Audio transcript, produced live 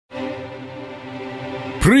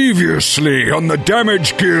Previously on the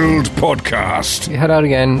Damage Guild podcast. You head out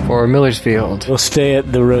again for Millersfield. We'll stay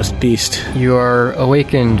at the roast beast. You are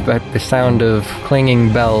awakened by the sound of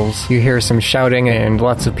clanging bells. You hear some shouting and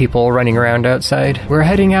lots of people running around outside. We're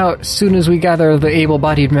heading out as soon as we gather the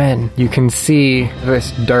able-bodied men. You can see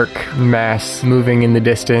this dark mass moving in the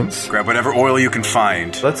distance. Grab whatever oil you can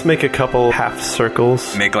find. Let's make a couple half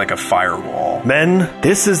circles. Make like a firewall. Men,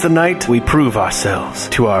 this is the night we prove ourselves.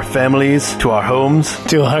 To our families, to our homes.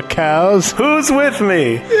 To our cows. Who's with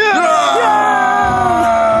me?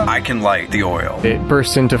 Yeah! I can light the oil. It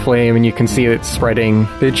bursts into flame and you can see it spreading.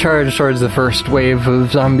 They charge towards the first wave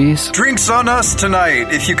of zombies. Drinks on us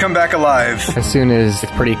tonight if you come back alive. As soon as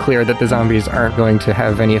it's pretty clear that the zombies aren't going to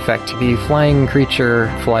have any effect, the flying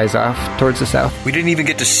creature flies off towards the south. We didn't even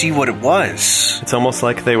get to see what it was. It's almost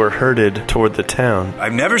like they were herded toward the town.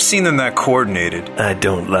 I've never seen them that coordinated. I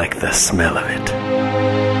don't like the smell of it.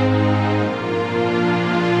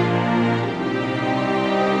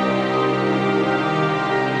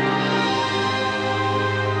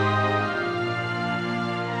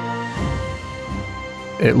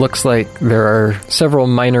 It looks like there are several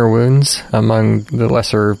minor wounds among the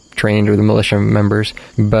lesser trained or the militia members,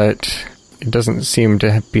 but it doesn't seem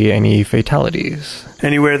to be any fatalities.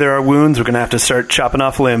 Anywhere there are wounds, we're going to have to start chopping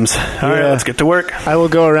off limbs. All right, let's get to work. I will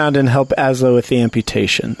go around and help Azlo with the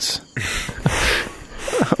amputations.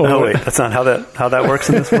 Oh, wait, that's not how that works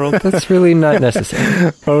in this world? That's really not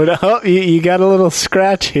necessary. Oh, you got a little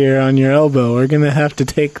scratch here on your elbow. We're going to have to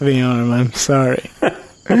take the arm. I'm sorry.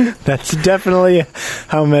 That's definitely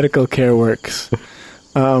how medical care works.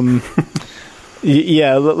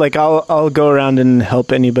 Yeah, like I'll go around and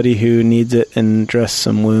help anybody who needs it and dress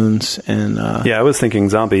some wounds. And yeah, I was thinking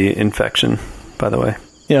zombie infection, by the way.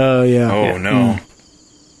 Oh, yeah. Oh, no.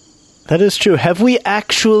 That is true. Have we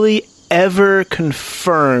actually ever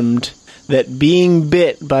confirmed that being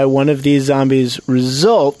bit by one of these zombies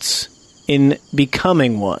results in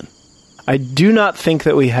becoming one? I do not think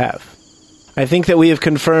that we have. I think that we have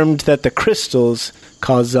confirmed that the crystals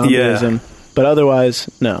cause zombieism, but otherwise,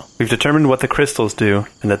 no. We've determined what the crystals do,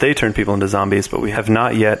 and that they turn people into zombies, but we have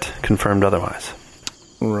not yet confirmed otherwise.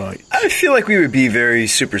 Right. I feel like we would be very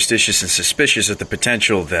superstitious and suspicious of the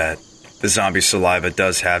potential that the zombie saliva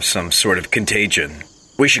does have some sort of contagion.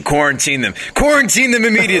 We should quarantine them. Quarantine them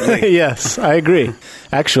immediately! Yes, I agree.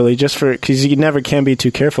 Actually, just because you never can be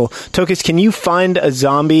too careful. Tokas, can you find a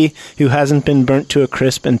zombie who hasn't been burnt to a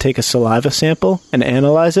crisp and take a saliva sample and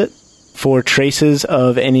analyze it for traces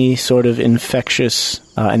of any sort of infectious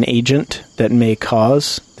an agent that may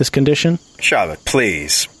cause this condition? Shabba,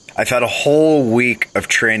 please. I've had a whole week of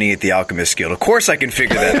training at the Alchemist Guild. Of course I can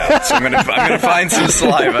figure that out. So I'm gonna find some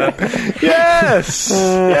saliva. Yes!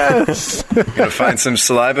 Yes! I'm gonna find some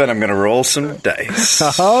saliva and I'm gonna roll some dice.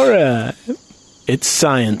 All right. It's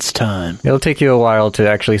science time. It'll take you a while to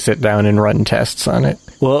actually sit down and run tests on it.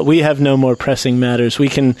 Well, we have no more pressing matters. We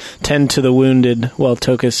can tend to the wounded while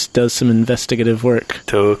Tokas does some investigative work.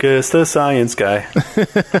 Tokas, the science guy.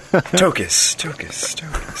 Tokas.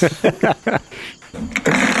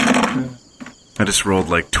 I just rolled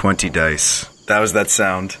like 20 dice. That was that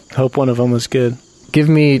sound. Hope one of them was good. Give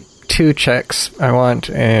me 2 checks. I want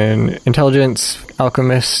an intelligence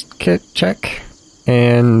alchemist kit check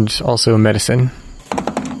and also medicine.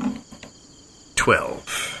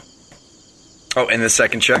 12. Oh, and the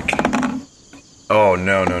second check? Oh,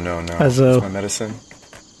 no. Azlo. That's my medicine.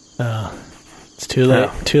 Oh, it's too late.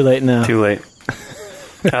 Oh. Too late now. Too late.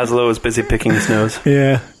 Azlo was busy picking his nose.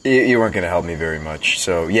 Yeah. You weren't going to help me very much.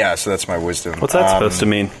 So that's my wisdom. What's that supposed to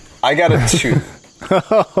mean? I got a 2.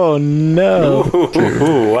 Oh, no.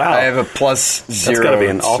 Ooh, wow. I have a +0. That's got to be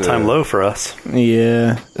an all-time low for us.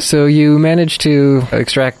 Yeah. So you manage to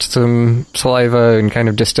extract some saliva and kind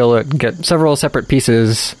of distill it, get several separate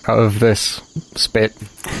pieces of this spit.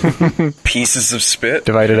 Pieces of spit?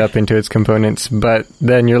 Divided up into its components, but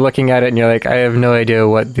then you're looking at it and you're like, I have no idea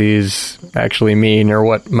what these actually mean or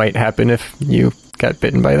what might happen if you got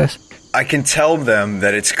bitten by this. I can tell them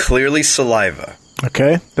that it's clearly saliva.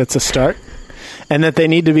 Okay, that's a start. And that they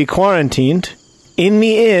need to be quarantined in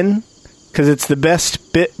the inn, because it's the best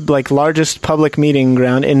largest public meeting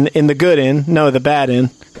ground in the good inn. No, the bad inn.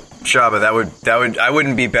 Shabba, that would I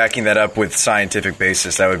wouldn't be backing that up with scientific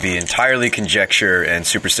basis. That would be entirely conjecture and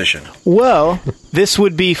superstition. Well, this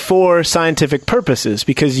would be for scientific purposes,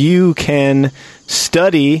 because you can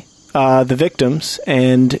study the victims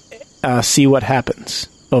and see what happens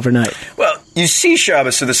overnight. Well, You see,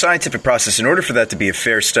 Shabba, so the scientific process, in order for that to be a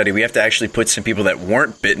fair study, we have to actually put some people that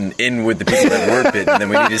weren't bitten in with the people that were bitten, and then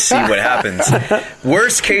we need to see what happens.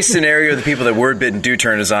 Worst case scenario, the people that were bitten do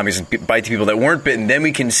turn into zombies and bite the people that weren't bitten. Then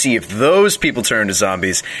we can see if those people turn into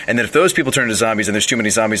zombies, and then if those people turn into zombies and there's too many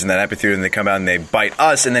zombies in that amphitheater, then they come out and they bite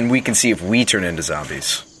us, and then we can see if we turn into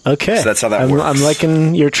zombies. Okay. So that's how that works. I'm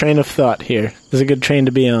liking your train of thought here. This is a good train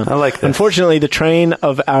to be on. I like this. Unfortunately, the train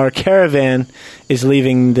of our caravan is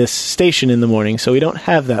leaving this station in the morning, so we don't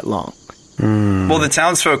have that long. Well, the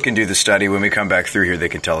townsfolk can do the study. When we come back through here, they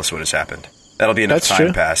can tell us what has happened. That'll be enough That's time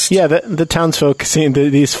true. passed. Yeah, the townsfolk,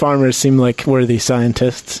 these farmers seem like worthy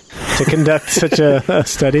scientists to conduct such a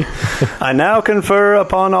study. I now confer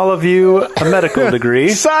upon all of you a medical degree.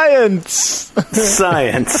 Science!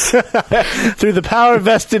 Science. Through the power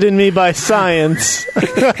vested in me by science,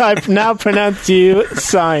 I now pronounce you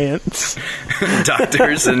science.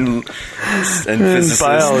 Doctors and physicists.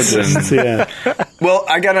 Biologists, yeah. Well,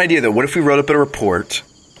 I got an idea, though. What if we wrote up a report,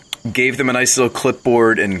 gave them a nice little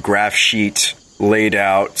clipboard and graph sheet laid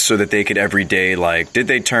out so that they could every day, like, did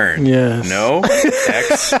they turn? Yes. No?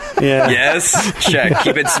 X? Yeah. Yes? Check.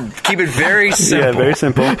 Keep it very simple. Yeah, very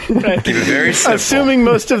simple. Right. Keep it very simple. Assuming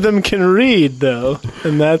most of them can read, though,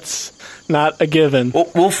 and that's not a given.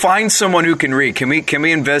 We'll find someone who can read. Can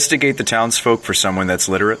we investigate the townsfolk for someone that's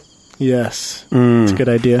literate? Yes. It's a good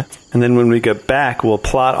idea. And then when we get back, we'll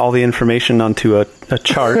plot all the information onto a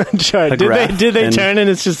chart. Chart. a Did graph, they and- turn and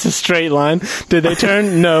it's just a straight line? Did they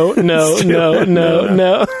turn? No, no, no, no,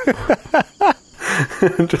 no.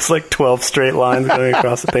 Just like 12 straight lines going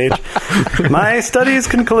across the page. My studies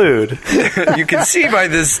conclude. You can see by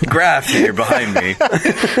this graph here behind me.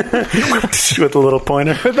 With a little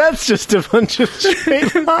pointer. But that's just a bunch of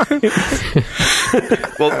straight lines.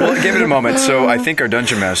 Well, we'll give it a moment. So I think our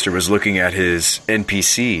dungeon master was looking at his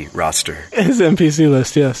NPC roster. His NPC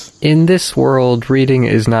list, yes. In this world, reading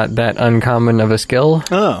is not that uncommon of a skill.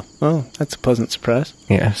 Oh, well, that's a pleasant surprise.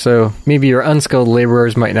 Yeah, so maybe your unskilled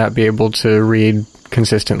laborers might not be able to read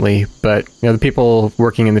consistently, but the people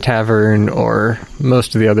working in the tavern or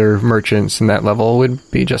most of the other merchants in that level would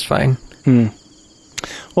be just fine.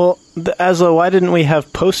 Well, Azlo, why didn't we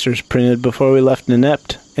have posters printed before we left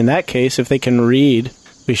Nenept? In that case, if they can read,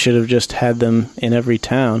 we should have just had them in every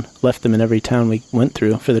town, left them in every town we went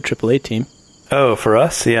through for the AAA team. Oh, for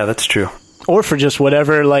us? Yeah, that's true. Or for just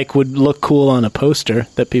whatever would look cool on a poster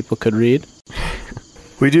that people could read.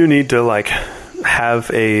 We do need to, have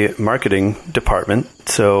a marketing department,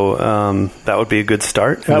 so that would be a good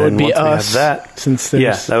start. That would be once we us, have that, since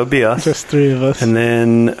there's that would be us. just three of us. And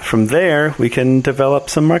then from there, we can develop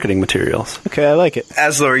some marketing materials. Okay, I like it.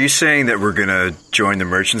 Azlo, are you saying that we're going to join the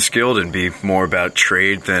Merchants Guild and be more about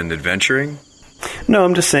trade than adventuring? No,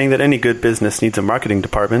 I'm just saying that any good business needs a marketing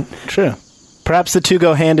department. True. Perhaps the two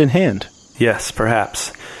go hand in hand. Yes,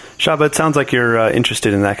 perhaps. Shabba, it sounds like you're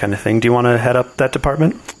interested in that kind of thing. Do you want to head up that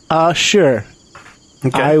department? Sure.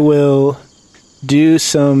 Okay. I will do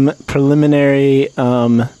some preliminary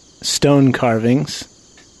stone carvings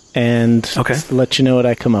and let you know what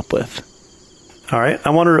I come up with. All right. I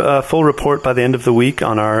want a full report by the end of the week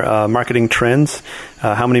on our marketing trends,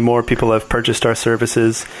 how many more people have purchased our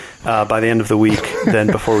services by the end of the week than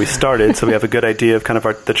before we started, so we have a good idea of kind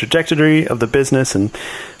of the trajectory of the business and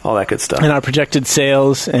all that good stuff. And our projected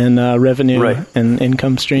sales and revenue and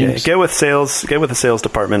income streams. Yeah, get with the sales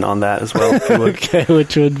department on that as well, if you would. Okay,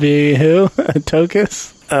 which would be who?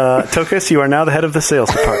 Tokas? Tokas, you are now the head of the sales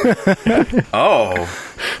department. Oh.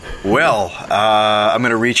 Well, I'm going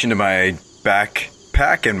to reach into my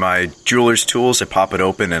backpack and my jeweler's tools. I pop it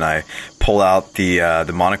open and I pull out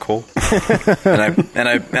the monocle and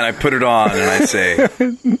I put it on and I say,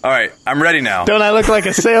 "All right, I'm ready now." Don't I look like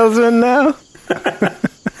a salesman now?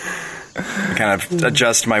 I kind of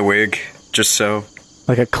adjust my wig just so.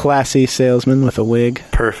 Like a classy salesman with a wig.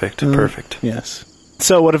 Perfect. Yes.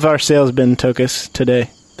 So, what have our sales been, Tokas, today?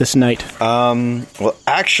 This night? Well,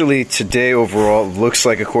 actually, today overall, looks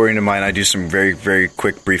like, according to mine, I do some very, very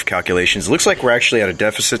quick, brief calculations. It looks like we're actually at a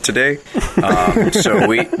deficit today. So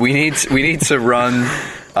we need to run.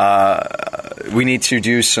 We need to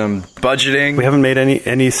do some budgeting. We haven't made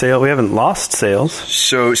any sale. We haven't lost sales.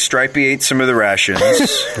 So Stripey ate some of the rations.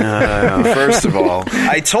 First of all,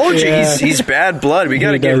 I told you he's bad blood. We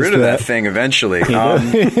got to get rid of that thing eventually.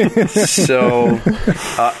 So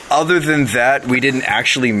other than that, we didn't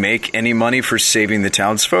actually make any money for saving the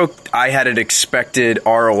townsfolk. I had an expected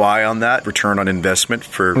ROI on that, return on investment,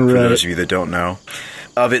 for those of you that don't know.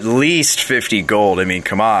 of at least 50 gold. I mean,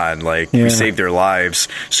 come on, like, Yeah. we saved their lives.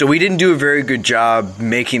 So we didn't do a very good job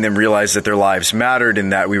making them realize that their lives mattered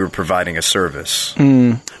and that we were providing a service.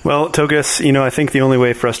 Well, Tokas, I think the only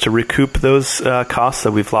way for us to recoup those costs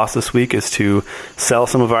that we've lost this week is to sell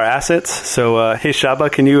some of our assets. So, hey,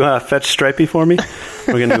 Shabba, can you fetch Stripey for me?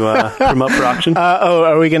 We're going to put him up for auction.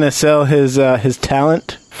 Are we going to sell his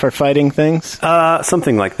talent for fighting things?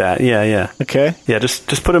 Something like that. Yeah. Okay. Yeah,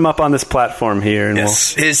 just put him up on this platform here, and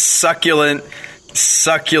Yes, his succulent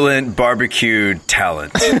barbecued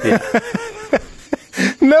talent.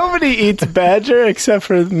 Nobody eats badger except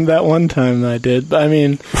for that one time I did. I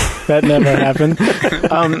mean, that never happened.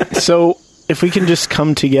 So if we can just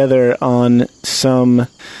come together on some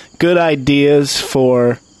good ideas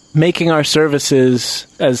for making our services,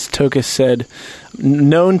 as Tokas said,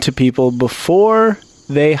 known to people before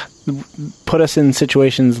they put us in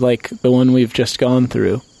situations like the one we've just gone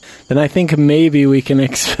through, then I think maybe we can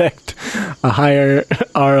expect a higher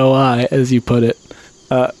ROI, as you put it.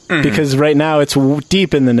 Because right now it's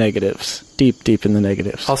deep in the negatives. Deep in the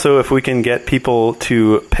negatives. Also, if we can get people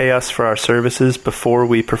to pay us for our services before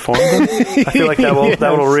we perform them, I feel like that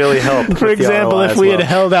will really help. For example, if we had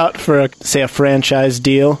held out for, a franchise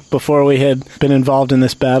deal before we had been involved in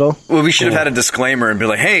this battle. Well, we should have had a disclaimer and be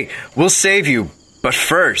like, hey, we'll save you, but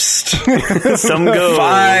first, some gold.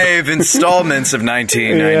 5 installments of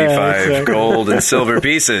 1995 exactly. gold and silver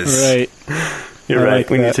pieces. Right. You're right. Like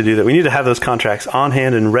We need to do that. We need to have those contracts on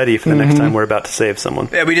hand and ready for the next time we're about to save someone.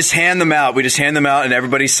 Yeah, we just hand them out. And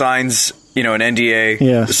everybody signs, an NDA,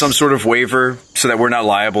 Yes. some sort of waiver, so that we're not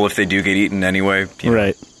liable if they do get eaten anyway.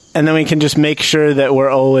 Right. And then we can just make sure that we're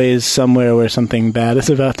always somewhere where something bad is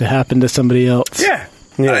about to happen to somebody else. Yeah.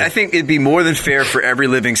 I think it'd be more than fair for every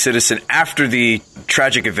living citizen after the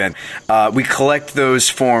tragic event. We collect those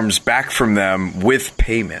forms back from them with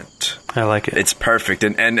payment. I like it. It's perfect.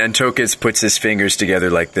 And Tokas puts his fingers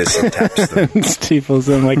together like this and taps them. Steeples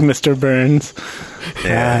them like Mr. Burns.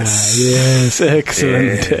 Yes. Yes.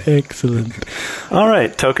 Excellent. Yeah. Excellent. All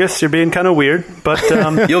right, Tokas, you're being kind of weird, but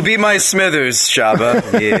You'll be my Smithers,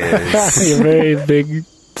 Shabba. Yes. You're very big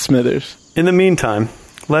Smithers. in the meantime,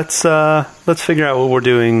 let's figure out what we're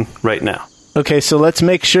doing right now. Okay, so let's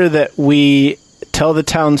make sure that we tell the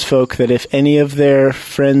townsfolk that if any of their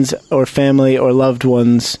friends or family or loved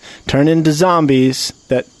ones turn into zombies,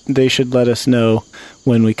 that they should let us know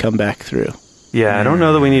when we come back through. Yeah, I don't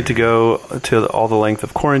know that we need to go to all the length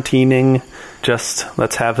of quarantining. Just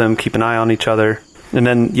let's have them keep an eye on each other. And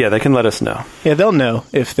then, yeah, they can let us know. Yeah, they'll know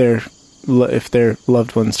if their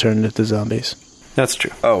loved ones turn into zombies. That's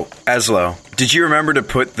true. Oh, Azlo, did you remember to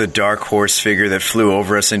put the dark horse figure that flew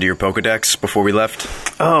over us into your Pokedex before we left?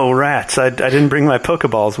 Oh, rats. I didn't bring my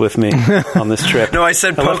Pokeballs with me on this trip. No, I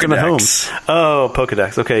said I left them at home. Pokedex. Oh,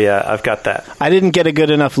 Pokedex. Okay, yeah, I've got that. I didn't get a good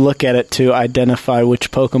enough look at it to identify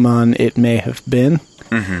which Pokemon it may have been.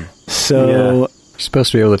 Mm-hmm. So, You're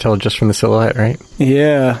supposed to be able to tell just from the silhouette, right?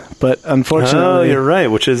 yeah, but unfortunately... Oh, you're right,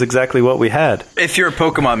 which is exactly what we had. If you're a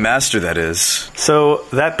Pokemon master, that is. So,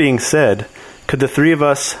 that being said, could the three of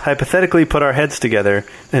us hypothetically put our heads together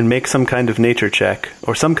and make some kind of nature check,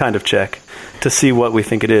 or some kind of check, to see what we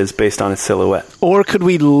think it is based on its silhouette? Or could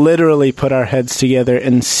we literally put our heads together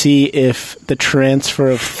and see if the transfer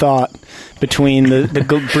of thought between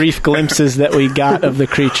the brief glimpses that we got of the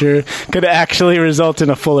creature could actually result in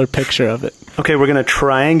a fuller picture of it? Okay, we're going to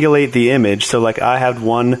triangulate the image. So, like, I had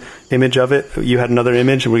one image of it, you had another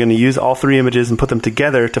image, and we're going to use all three images and put them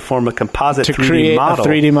together to form a composite To 3D create model. a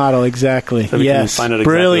 3D model, exactly. So we can yes, find out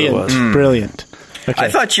exactly what it brilliant, was. brilliant. Okay.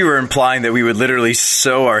 I thought you were implying that we would literally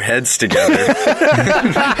sew our heads together.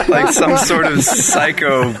 Like some sort of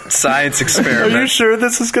psycho science Are experiment. you sure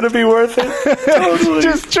this is going to be worth it? Totally.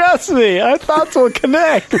 Just trust me, our thoughts will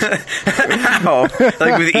connect. Ow.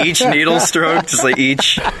 Like with each needle stroke, just like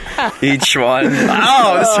each one.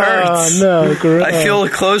 Ow, this hurts. Oh, no, gross. I feel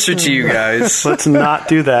closer to you guys. Let's not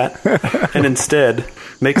do that, and instead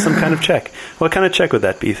make some kind of check. What kind of check would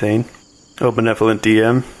that be, Thane? Oh, benevolent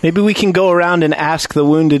DM. Maybe we can go around and ask the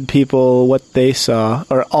wounded people what they saw,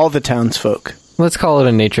 or all the townsfolk. Let's call it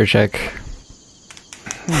a nature check.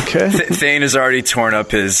 Okay. Thane has already torn up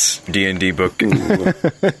his D&D book. We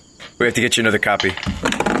have to get you another copy.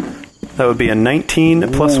 That would be a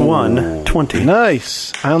 19 plus 1, 20.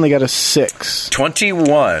 Nice. I only got a 6.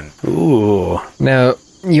 21. Ooh. Now,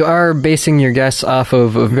 you are basing your guess off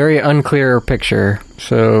of a very unclear picture,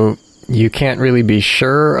 so you can't really be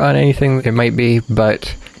sure on anything it might be,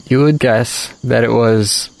 but you would guess that it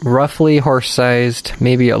was roughly horse-sized,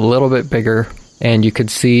 maybe a little bit bigger, and you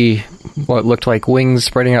could see what looked like wings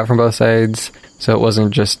spreading out from both sides, So it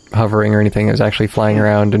wasn't just hovering or anything. It was actually flying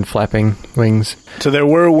around and flapping wings. So there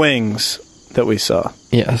were wings that we saw.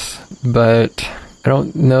 Yes, but I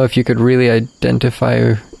don't know if you could really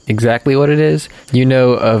identify exactly what it is. You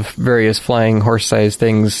know of various flying horse-sized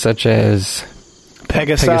things such as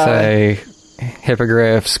Pegasi,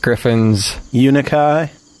 hippogriffs, griffins. Unikai.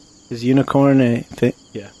 Is unicorn a thing?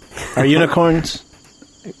 Yeah. Are unicorns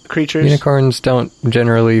creatures? Unicorns don't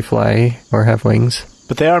generally fly or have wings.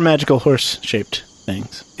 But they are magical horse-shaped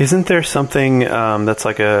things. Isn't there something that's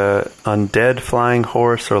like a undead flying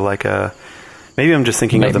horse, or like a... Maybe I'm just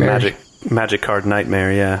thinking of the magic card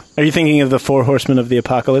Nightmare, yeah. Are you thinking of the 4 horsemen of the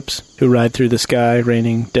apocalypse who ride through the sky,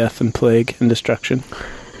 raining death and plague and destruction?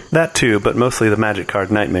 That too, but mostly the magic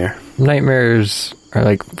card Nightmare. Nightmares are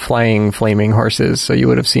like flying, flaming horses, so you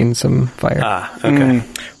would have seen some fire. Ah, okay.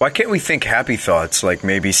 Why can't we think happy thoughts, like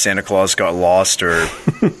maybe Santa Claus got lost or...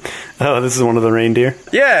 Oh, this is one of the reindeer?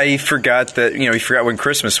 Yeah, he forgot when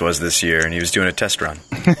Christmas was this year, and he was doing a test run.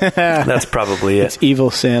 That's probably it. It's evil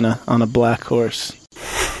Santa on a black horse.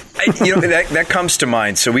 That comes to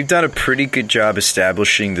mind. So we've done a pretty good job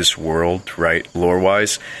establishing this world, right,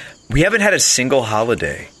 lore-wise. We haven't had a single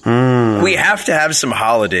holiday. We have to have some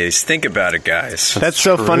holidays. Think about it, guys. That's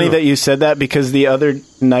so funny that you said that, because the other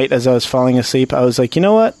night as I was falling asleep, I was like, you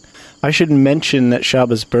know what? I should mention that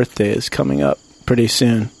Shabba's birthday is coming up pretty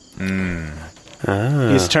soon.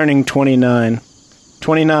 He's turning 29.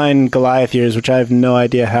 29 Goliath years, which I have no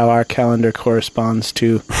idea how our calendar corresponds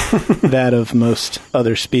to that of most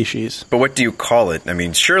other species. But what do you call it? I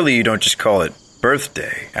mean, surely you don't just call it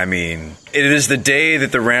birthday. I mean, it is the day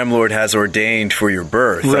that the Ram Lord has ordained for your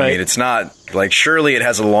birth. Right. I mean, it's not like, surely it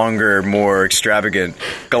has a longer, more extravagant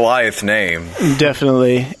Goliath name.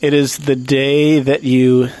 Definitely. It is the day that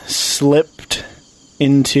you slipped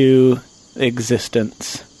into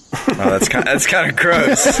existence. Oh, that's kind of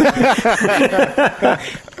gross.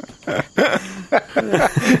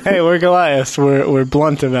 Hey, we're Goliaths. We're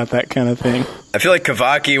blunt about that kind of thing. I feel like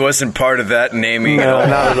Kavaki wasn't part of that naming at all. No,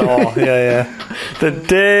 not at all. Yeah. The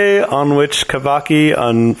day on which Kavaki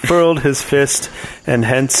unfurled his fist, and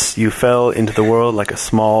hence you fell into the world like a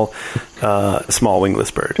small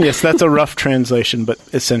wingless bird. Yes, that's a rough translation, but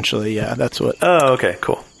essentially, yeah, that's what. Oh, okay,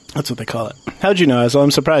 cool. That's what they call it. How'd you know, Azlo?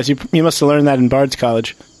 I'm surprised. You must have learned that in Bard's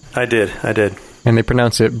College. I did. And they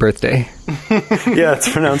pronounce it birthday. Yeah,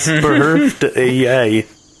 it's pronounced birthday.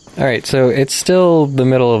 All right, so it's still the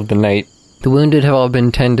middle of the night. The wounded have all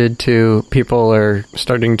been tended to. People are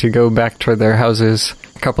starting to go back toward their houses.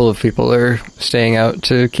 A couple of people are staying out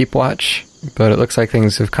to keep watch. But it looks like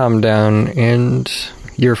things have calmed down, and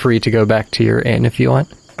you're free to go back to your inn if you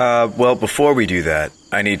want. Well, before we do that,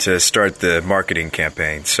 I need to start the marketing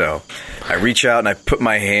campaign. So I reach out and I put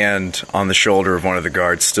my hand on the shoulder of one of the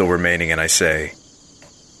guards still remaining, and I say,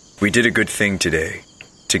 "We did a good thing today,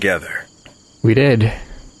 together." We did.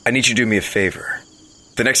 I need you to do me a favor.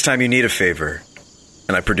 The next time you need a favor,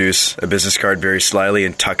 and I produce a business card very slyly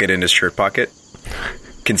and tuck it in his shirt pocket,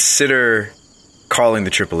 consider calling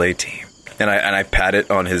the AAA team. And I pat it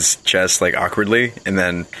on his chest, like, awkwardly, and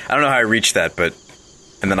then, I don't know how I reached that, but,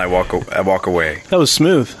 and then I walk away. That was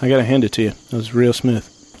smooth. I gotta hand it to you. That was real smooth.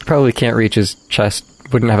 Probably can't reach his chest.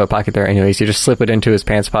 Wouldn't have a pocket there anyways. You just slip it into his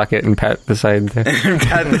pants pocket and pat the side there.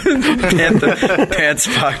 pat the pants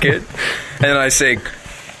pocket. And I say,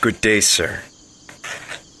 "Good day, sir."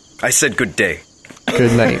 I said good day.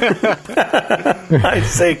 Good night. I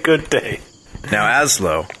say good day. Now,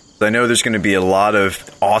 Azlo, I know there's going to be a lot of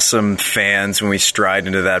awesome fans when we stride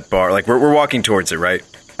into that bar. Like, we're walking towards it, right?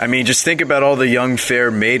 I mean, just think about all the young,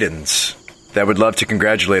 fair maidens that would love to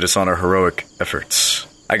congratulate us on our heroic efforts.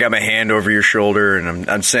 I got my hand over your shoulder, and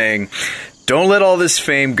I'm saying, don't let all this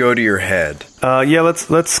fame go to your head. Yeah,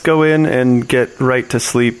 let's go in and get right to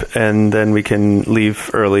sleep, and then we can leave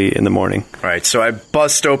early in the morning. All right, so I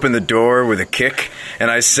bust open the door with a kick, and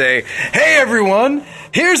I say, "Hey, everyone,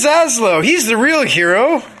 here's Azlo. He's the real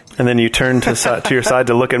hero." And then you turn to your side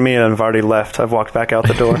to look at me, and I've already left. I've walked back out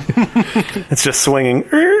the door. It's just swinging.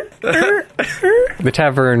 The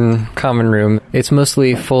tavern common room, it's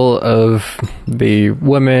mostly full of the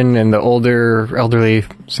women and the elderly,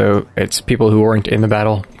 so it's people who weren't in the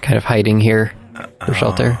battle, kind of hiding here for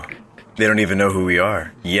shelter. They don't even know who we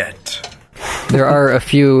are, yet. There are a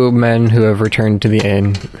few men who have returned to the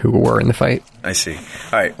inn who were in the fight. I see.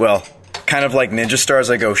 All right, well, kind of like ninja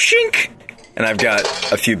stars, I go, shink! And I've got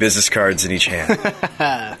a few business cards in each hand.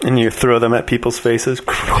 And you throw them at people's faces.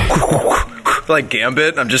 Like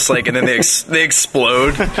Gambit, I'm just like, and then they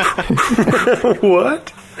explode.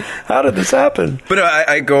 What? How did this happen? But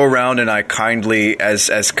I go around and I kindly,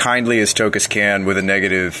 as kindly as Tokas can, with a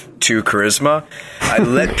 -2 charisma, I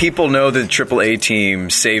let people know that the AAA team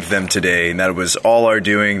saved them today, and that it was all our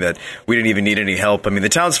doing, that we didn't even need any help. I mean, the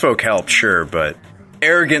townsfolk helped, sure, but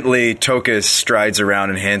arrogantly, Tokas strides around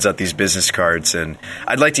and hands out these business cards, and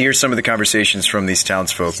I'd like to hear some of the conversations from these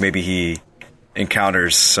townsfolk. Maybe he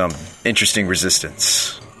encounters some interesting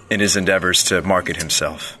resistance in his endeavors to market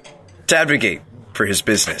himself, to advocate for his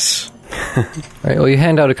business. All right, well, you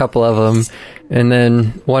hand out a couple of them, and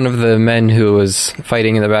then one of the men who was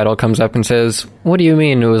fighting in the battle comes up and says, "What do you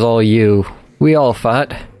mean it was all you? We all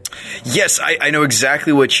fought." Yes, I know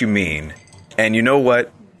exactly what you mean. And you know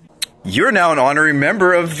what? You're now an honorary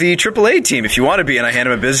member of the AAA team, if you want to be. And I hand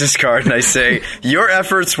him a business card and I say, your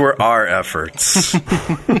efforts were our efforts.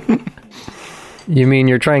 You mean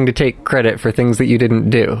you're trying to take credit for things that you didn't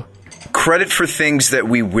do? Credit for things that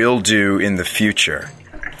we will do in the future.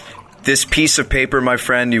 This piece of paper, my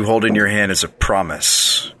friend, you hold in your hand is a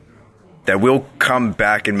promise that we'll come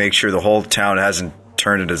back and make sure the whole town hasn't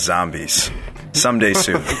turned into zombies someday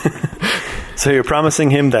soon. So you're promising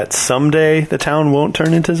him that someday the town won't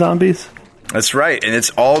turn into zombies? That's right, and it's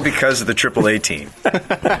all because of the AAA team.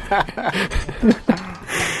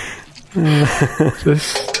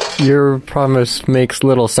 Your promise makes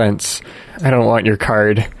little sense. I don't want your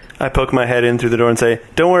card. I poke my head in through the door and say,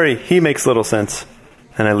 "Don't worry, he makes little sense."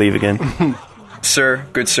 And I leave again. Sir,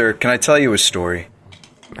 good sir, can I tell you a story?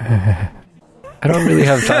 I don't really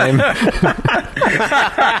have time.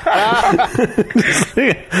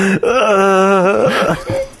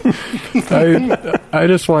 I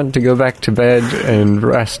just want to go back to bed and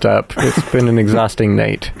rest up. It's been an exhausting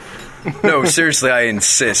night. No, seriously, I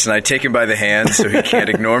insist. And I take him by the hand so he can't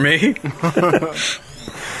ignore me.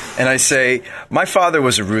 And I say, my father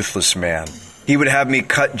was a ruthless man. He would have me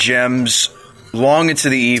cut gems long into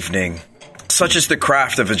the evening, such as the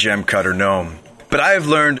craft of a gem cutter gnome. But I have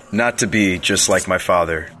learned not to be just like my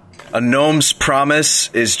father. A gnome's promise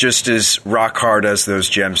is just as rock hard as those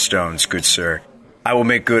gemstones, good sir. I will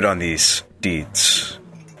make good on these deeds.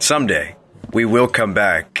 Someday, we will come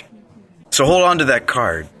back. So hold on to that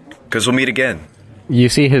card, because we'll meet again. You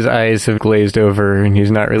see his eyes have glazed over, and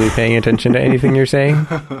he's not really paying attention to anything you're saying.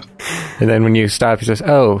 And then when you stop, he says,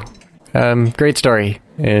 great story.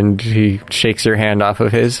 And he shakes your hand off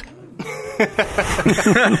of his.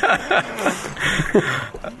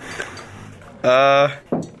 I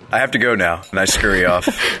have to go now, and I scurry off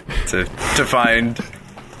to find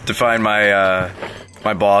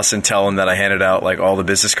my boss and tell him that I handed out like all the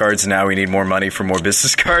business cards, and now we need more money for more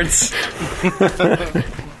business cards.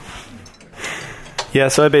 Yeah,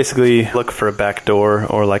 so I basically look for a back door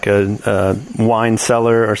or like a wine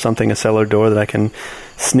cellar or something, a cellar door that I can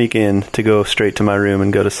sneak in to go straight to my room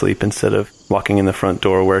and go to sleep instead of walking in the front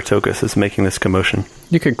door where Tokas is making this commotion.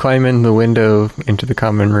 You could climb in the window into the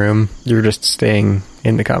common room. You're just staying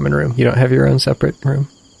in the common room. You don't have your own separate room.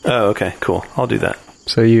 Oh, okay, cool. I'll do that.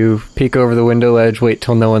 So you peek over the window ledge, wait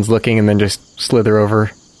till no one's looking, and then just slither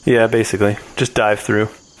over. Yeah, basically. Just dive through.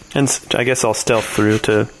 And I guess I'll stealth through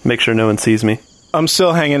to make sure no one sees me. I'm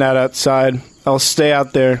still hanging out outside. I'll stay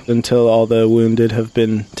out there until all the wounded have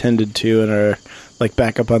been tended to and are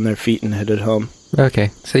back up on their feet and headed home.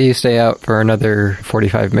 Okay, so you stay out for another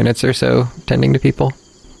 45 minutes or so, tending to people.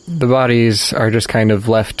 The bodies are just kind of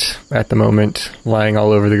left at the moment, lying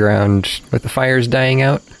all over the ground with the fires dying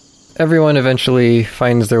out. Everyone eventually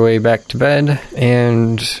finds their way back to bed,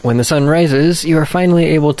 and when the sun rises, you are finally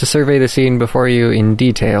able to survey the scene before you in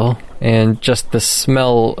detail, and just the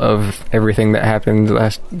smell of everything that happened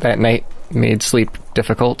that night made sleep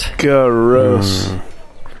difficult. Gross.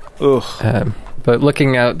 Ugh. But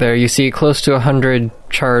looking out there, you see close to 100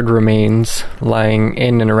 charred remains lying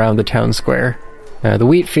in and around the town square. The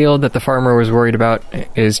wheat field that the farmer was worried about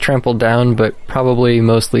is trampled down, but probably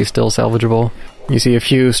mostly still salvageable. You see a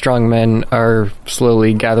few strong men are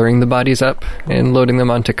slowly gathering the bodies up and loading them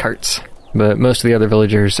onto carts. But most of the other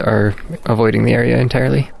villagers are avoiding the area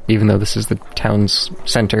entirely, even though this is the town's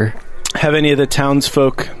center. Have any of the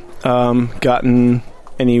townsfolk gotten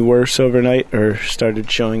any worse overnight or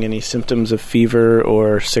started showing any symptoms of fever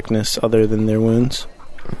or sickness other than their wounds?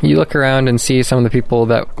 You look around and see some of the people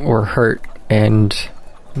that were hurt, and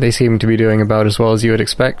they seem to be doing about as well as you would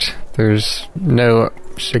expect. There's no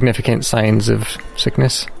significant signs of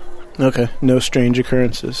sickness. Okay, no strange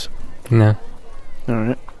occurrences. No. All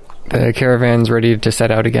right. The caravan's ready to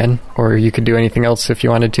set out again, or you could do anything else if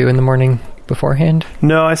you wanted to in the morning beforehand.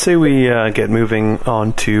 No, I say we get moving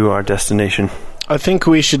on to our destination. I think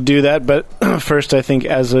we should do that, but first I think,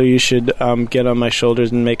 Azlo, you should get on my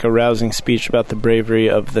shoulders and make a rousing speech about the bravery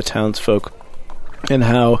of the townsfolk. and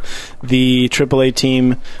how the AAA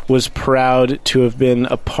team was proud to have been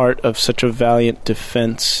a part of such a valiant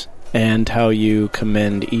defense, and how you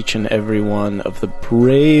commend each and every one of the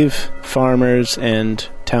brave farmers and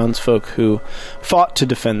townsfolk who fought to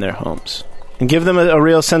defend their homes. And give them a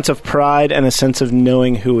real sense of pride and a sense of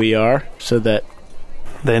knowing who we are, so that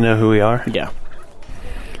they know who we are? Yeah.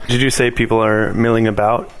 Did you say people are milling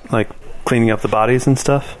about, like cleaning up the bodies and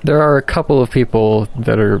stuff? There are a couple of people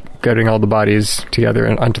that are getting all the bodies together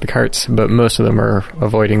and onto the carts, but most of them are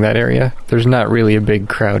avoiding that area. There's not really a big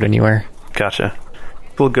crowd anywhere. Gotcha.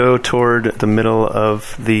 We'll go toward the middle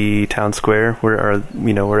of the town square,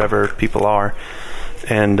 wherever people are,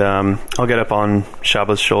 and I'll get up on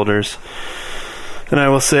Shabba's shoulders, and I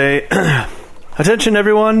will say, "Attention,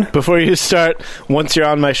 everyone!" Before you start, once you're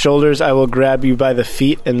on my shoulders, I will grab you by the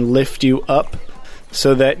feet and lift you up,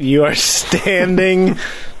 so that you are standing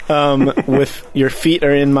with your feet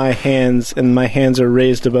are in my hands, and my hands are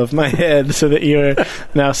raised above my head, so that you're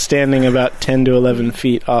now standing about 10 to 11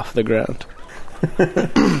 feet off the ground.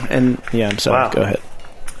 And yeah, I'm sorry. Wow. Go ahead.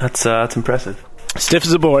 That's impressive. Stiff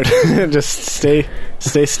as a board. Just stay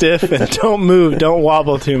stiff and don't move. Don't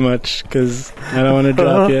wobble too much, because I don't want to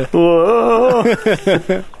drop you.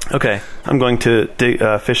 Whoa. Okay, I'm going to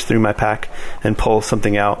fish through my pack and pull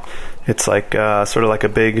something out. It's like sort of like a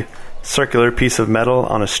big circular piece of metal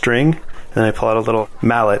on a string, and I pull out a little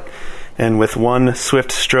mallet, and with one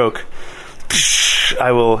swift stroke,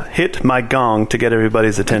 I will hit my gong to get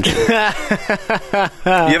everybody's attention. You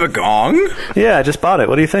have a gong? Yeah, I just bought it.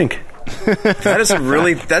 What do you think? That's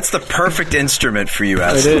the perfect instrument for you,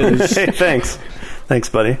 Azlo. It is. Hey, thanks. Thanks,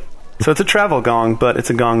 buddy. So it's a travel gong, but it's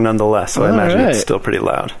a gong nonetheless, so I imagine it's still pretty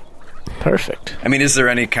loud. Perfect. I mean, is there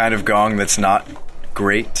any kind of gong that's not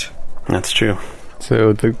great? That's true.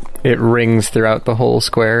 So it rings throughout the whole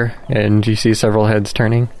square, and you see several heads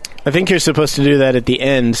turning. I think you're supposed to do that at the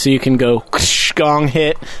end, so you can go, gong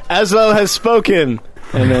hit, Azlo has spoken,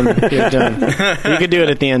 and then you're done. You could do it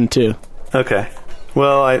at the end, too. Okay.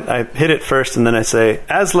 Well, I hit it first, and then I say,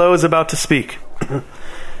 Azlo is about to speak. And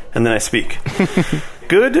then I speak.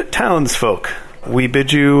 Good townsfolk, we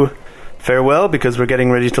bid you farewell because we're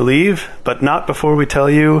getting ready to leave, but not before we tell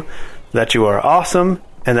you that you are awesome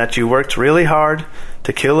and that you worked really hard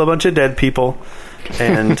to kill a bunch of dead people,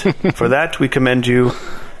 and for that we commend you.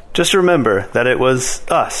 Just remember that it was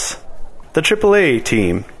us, the AAA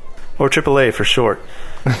team, or AAA for short,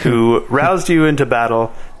 who roused you into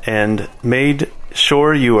battle and made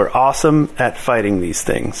sure you were awesome at fighting these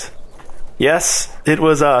things. Yes, it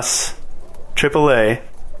was us, AAA.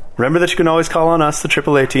 Remember that you can always call on us, the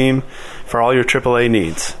AAA team, for all your AAA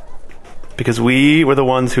needs. Because we were the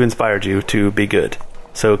ones who inspired you to be good.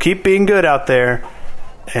 So keep being good out there,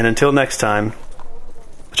 and until next time,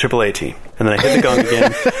 the AAA team. And then I hit the gong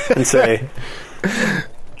again and say,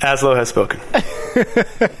 Azlo has spoken.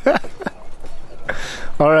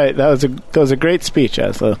 All right, that was a great speech,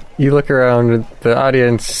 Azlo. You look around, the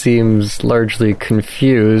audience seems largely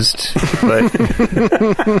confused, but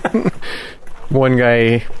one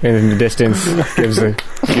guy in the distance gives a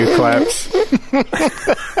few claps.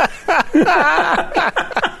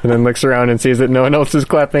 And then looks around and sees that no one else is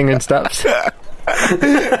clapping and stops. He's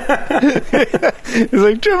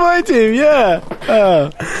like, AAA team, yeah.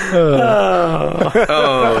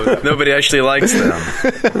 Oh, nobody actually likes them.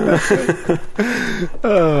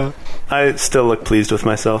 I still look pleased with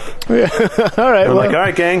myself. Yeah. All right, I'm like, all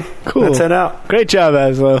right, gang, cool. Let's head out. Great job,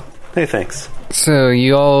 Azlo. Hey, thanks. So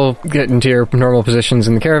you all get into your normal positions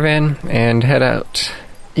in the caravan and head out.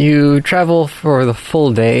 You travel for the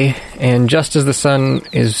full day, and just as the sun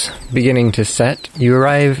is beginning to set, you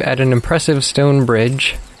arrive at an impressive stone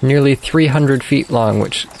bridge, nearly 300 feet long,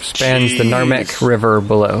 which spans the Narmek River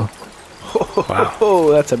below. Wow.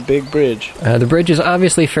 Oh, that's a big bridge. The bridge is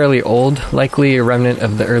obviously fairly old, likely a remnant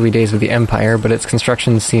of the early days of the Empire, but its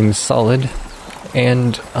construction seems solid.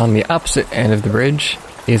 And on the opposite end of the bridge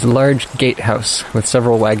is a large gatehouse with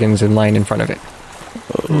several wagons in line in front of it.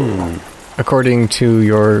 According to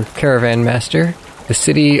your caravan master, the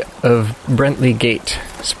city of Brentley Gate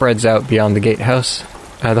spreads out beyond the gatehouse.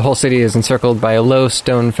 The whole city is encircled by a low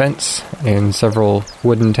stone fence and several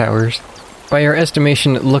wooden towers. By your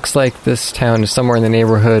estimation, it looks like this town is somewhere in the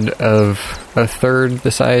neighborhood of a third the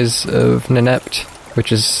size of Nenept,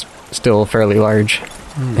 which is still fairly large.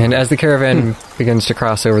 And as the caravan begins to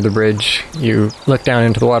cross over the bridge, you look down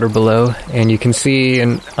into the water below, and you can see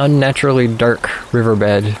an unnaturally dark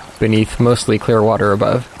riverbed beneath mostly clear water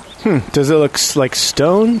above. Does it look like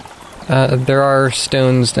stone? There are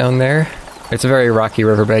stones down there. It's a very rocky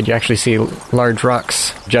riverbed. You actually see large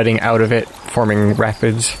rocks jutting out of it forming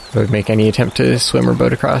rapids that would make any attempt to swim or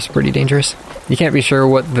boat across pretty dangerous. You can't be sure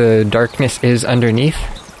what the darkness is underneath.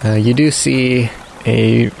 You do see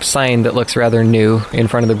a sign that looks rather new in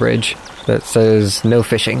front of the bridge that says no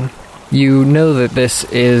fishing. You know that this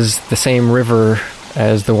is the same river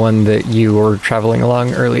as the one that you were traveling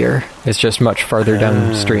along earlier. It's just much farther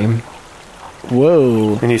downstream.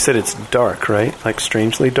 Whoa. And you said it's dark, right? Like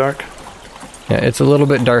strangely dark? Yeah, it's a little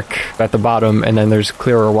bit dark at the bottom, and then there's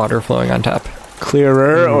clearer water flowing on top.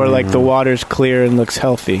 Clearer, or like the water's clear and looks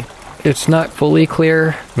healthy? It's not fully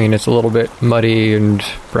clear. I mean, it's a little bit muddy and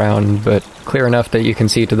brown, but clear enough that you can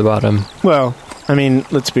see to the bottom. Well, I mean,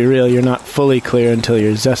 let's be real, you're not fully clear until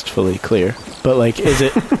you're zestfully clear. But, like, is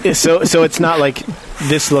it... so it's not like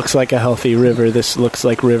this looks like a healthy river, this looks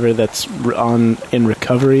like river that's in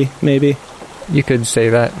recovery, maybe? You could say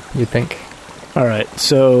that, you'd think. Alright,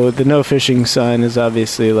 so the no fishing sign is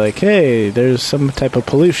obviously like, hey, there's some type of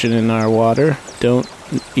pollution in our water. Don't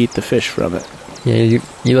eat the fish from it. Yeah,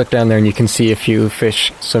 you look down there and you can see a few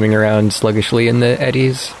fish swimming around sluggishly in the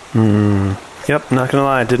eddies. Yep, not gonna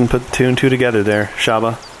lie, I didn't put 2 and 2 together there,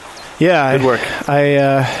 Shabba. Yeah, good work.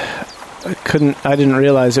 I didn't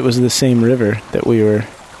realize it was the same river that we were,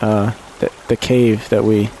 the cave that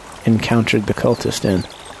we encountered the cultist in.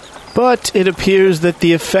 But it appears that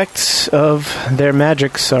the effects of their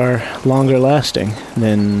magics are longer lasting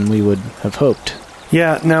than we would have hoped.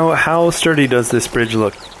 Yeah, now how sturdy does this bridge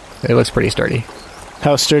look? It looks pretty sturdy.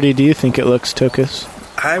 How sturdy do you think it looks, Tokas?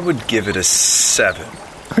 I would give it a 7.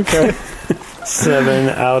 Okay. 7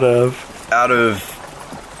 out of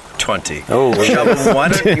 20. Oh,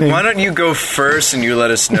 Shabba, why don't you go first and you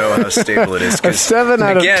let us know how stable it is? A 7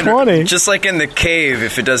 out of 20. Just like in the cave,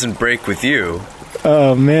 if it doesn't break with you.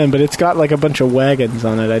 Oh, man, but it's got like a bunch of wagons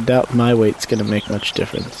on it. I doubt my weight's going to make much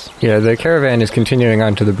difference. Yeah, the caravan is continuing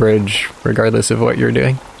onto the bridge, regardless of what you're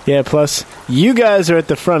doing. Yeah, plus, you guys are at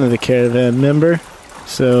the front of the caravan, remember?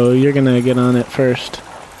 So you're going to get on it first.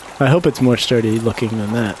 I hope it's more sturdy looking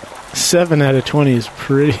than that. 7 out of 20 is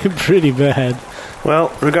pretty bad.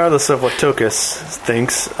 Well, regardless of what Tokas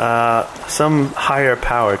thinks, some higher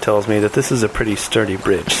power tells me that this is a pretty sturdy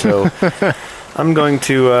bridge. So I'm going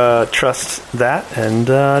to trust that and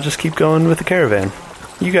just keep going with the caravan.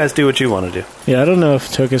 You guys do what you want to do. Yeah, I don't know if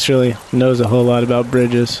Tokas really knows a whole lot about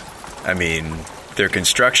bridges. I mean, their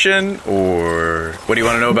construction, or what do you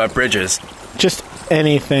want to know about bridges? Just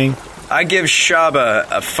anything. I give Shabba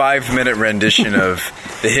a 5-minute rendition of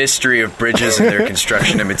the history of bridges and their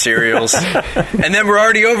construction and materials, and then we're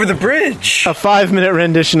already over the bridge. A 5-minute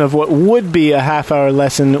rendition of what would be a half-hour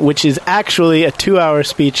lesson, which is actually a 2-hour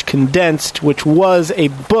speech condensed, which was a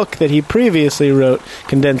book that he previously wrote,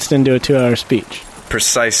 condensed into a 2-hour speech.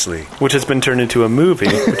 Precisely. Which has been turned into a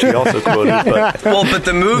movie, which he also quoted. But but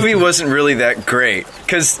the movie wasn't really that great,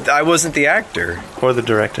 because I wasn't the actor. Or the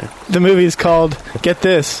director. The movie's called, get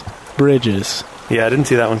this, Bridges. Yeah, I didn't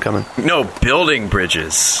see that one coming. No, building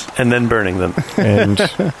bridges. And then burning them. And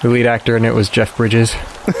the lead actor in it was Jeff Bridges.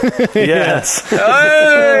 Yes.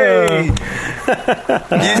 Hey!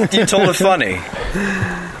 you told it funny.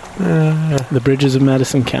 The Bridges of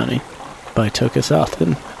Madison County by Tokas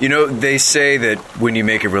Alton. You know, they say that when you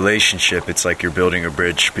make a relationship, it's like you're building a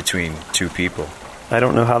bridge between two people. I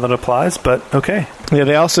don't know how that applies, but okay. Yeah,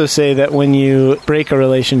 they also say that when you break a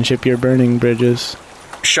relationship, you're burning bridges.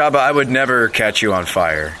 Shabba, I would never catch you on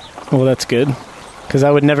fire. Well, that's good. Because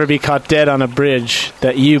I would never be caught dead on a bridge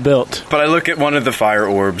that you built. But I look at one of the fire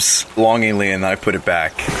orbs longingly and I put it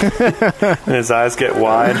back. And his eyes get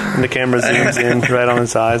wide, and the camera zooms in right on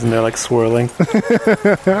his eyes, and they're like swirling.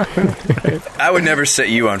 I would never set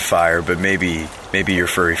you on fire, but maybe your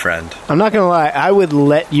furry friend. I'm not going to lie, I would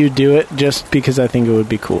let you do it just because I think it would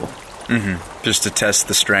be cool. Mm-hmm. Just to test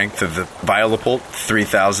the strength of the Violapult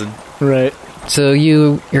 3000. Right. So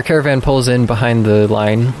your caravan pulls in behind the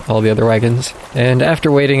line, all the other wagons, and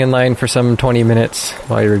after waiting in line for some 20 minutes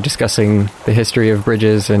while you're discussing the history of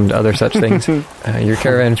bridges and other such things, your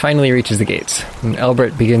caravan finally reaches the gates. And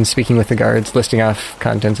Elbret begins speaking with the guards, listing off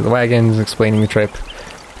contents of the wagons, explaining the trip,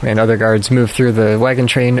 and other guards move through the wagon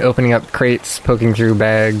train, opening up crates, poking through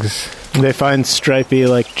bags. They find Stripey,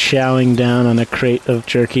 like, chowing down on a crate of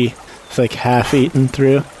jerky. It's, like, half-eaten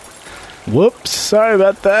through. Whoops, sorry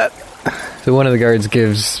about that. So one of the guards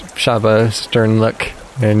gives Shabba a stern look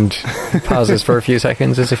and pauses for a few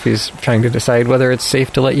seconds as if he's trying to decide whether it's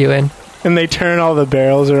safe to let you in. And they turn all the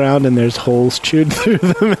barrels around and there's holes chewed through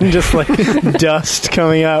them and just like dust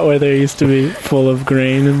coming out where there used to be full of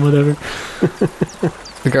grain and whatever.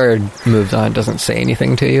 The guard moves on, doesn't say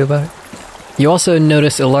anything to you about it. You also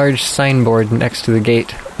notice a large signboard next to the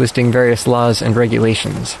gate listing various laws and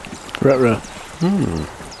regulations. Ruh-roh.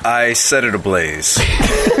 I set it ablaze.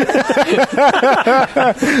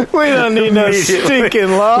 We don't need no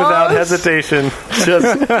stinking laws. Without hesitation,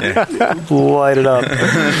 just light it up.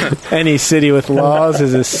 Any city with laws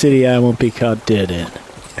is a city I won't be caught dead in.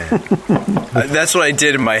 That's what I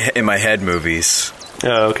did in my head movies.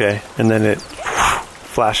 Oh, okay. And then it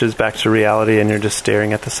flashes back to reality and you're just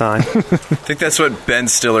staring at the sign. I think that's what Ben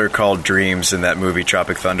Stiller called dreams in that movie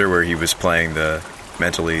Tropic Thunder, where he was playing the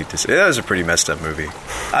mentally that was a pretty messed up movie.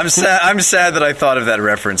 I'm sad that I thought of that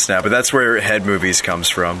reference now, but that's where head movies comes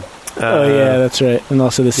from. Oh yeah, that's right. And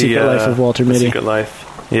also The Secret Life of Walter Mitty. Secret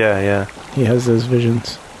Life. Yeah. He has those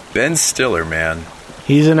visions. Ben Stiller, man.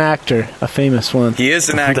 He's an actor, a famous one. He is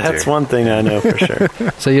an actor. That's one thing I know for sure.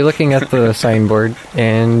 So you're looking at the signboard,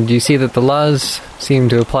 and you see that the laws seem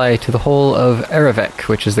to apply to the whole of Elbret,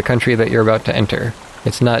 which is the country that you're about to enter.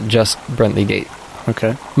 It's not just Bruntley Gate.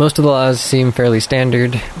 Okay. Most of the laws seem fairly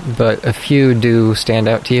standard, but a few do stand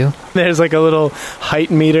out to you. There's like a little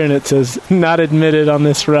height meter, and it says, not admitted on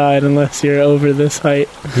this ride unless you're over this height.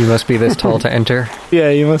 You must be this tall to enter.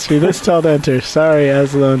 Yeah, you must be this tall to enter. Sorry,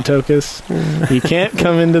 Azlo and Tokas. You can't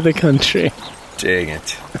come into the country. Dang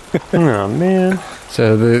it. Oh, man.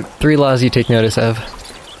 So the 3 laws you take notice of.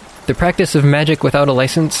 The practice of magic without a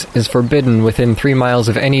license is forbidden within 3 miles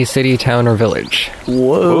of any city, town, or village.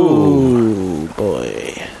 Whoa,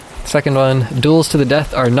 boy. Second one, duels to the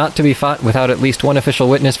death are not to be fought without at least one official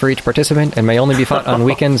witness for each participant and may only be fought on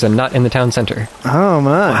weekends and not in the town center. Oh,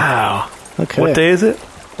 my. Wow. Okay. What day is it?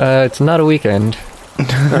 It's not a weekend.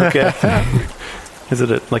 Okay. Is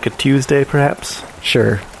it like a Tuesday, perhaps?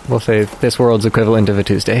 Sure. We'll say this world's equivalent of a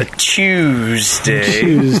Tuesday.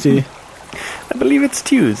 Tuesday. I believe it's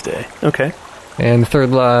Tuesday. Okay. And the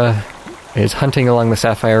third law is hunting along the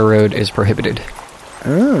Sapphire Road is prohibited.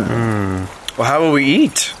 Oh. Well, how will we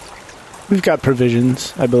eat? We've got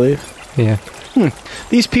provisions, I believe. Yeah.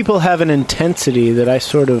 These people have an intensity that I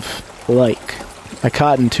sort of like. I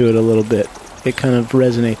cotton to it a little bit. It kind of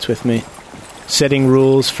resonates with me. Setting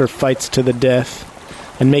rules for fights to the death,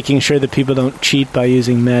 and making sure that people don't cheat by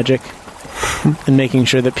using magic, and making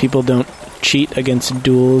sure that people don't cheat against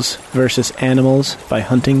duels versus animals by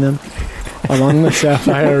hunting them along the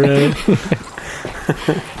Sapphire Road.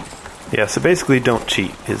 Yeah, so basically don't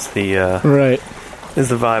cheat is the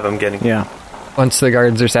vibe I'm getting. Yeah. Once the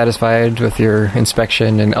guards are satisfied with your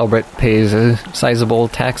inspection and Elbret pays a sizable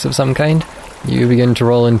tax of some kind, you begin to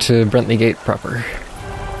roll into Bruntley Gate proper.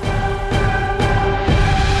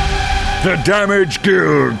 The Damage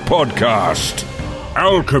Guild Podcast.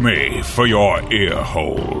 Alchemy for your ear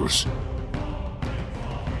holes.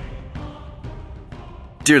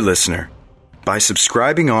 Dear listener, by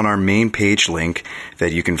subscribing on our main page link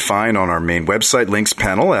that you can find on our main website links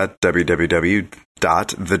panel at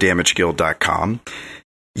www.thedamageguild.com,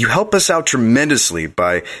 you help us out tremendously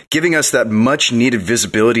by giving us that much needed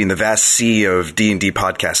visibility in the vast sea of D&D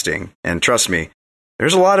podcasting. And trust me,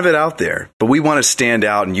 there's a lot of it out there, but we want to stand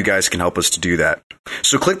out and you guys can help us to do that.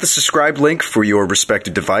 So click the subscribe link for your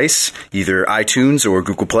respective device, either iTunes or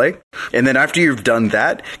Google Play. And then after you've done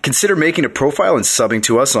that, consider making a profile and subbing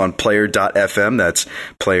to us on player.fm. That's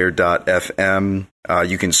player.fm.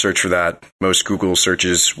 You can search for that. Most Google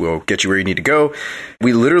searches will get you where you need to go.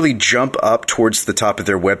 We literally jump up towards the top of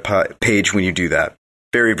their web page when you do that.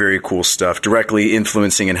 Very, very cool stuff, directly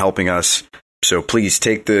influencing and helping us. So please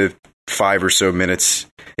take the 5 or so minutes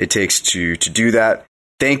it takes to do that.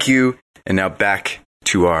 Thank you. And now back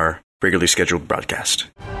to our regularly scheduled broadcast.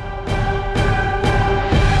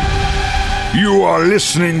 You are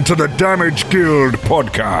listening to the Damage Guild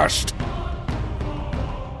Podcast.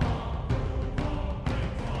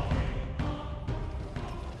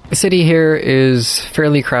 The city here is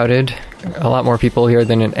fairly crowded. A lot more people here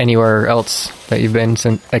than anywhere else that you've been,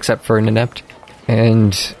 except for Nenept.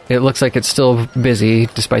 And it looks like it's still busy,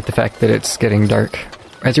 despite the fact that it's getting dark.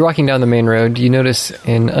 As you're walking down the main road, you notice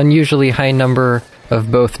an unusually high number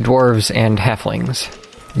of both dwarves and halflings.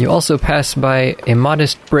 You also pass by a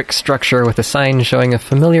modest brick structure with a sign showing a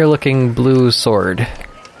familiar-looking blue sword.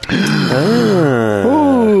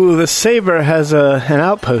 Ooh, the Saber has an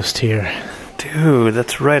outpost here. Dude,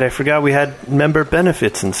 that's right. I forgot we had member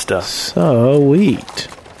benefits and stuff. Sweet.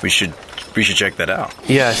 We should check that out.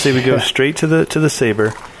 Yeah, I say we go straight to the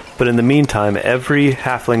Saber. But in the meantime, every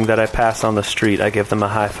halfling that I pass on the street, I give them a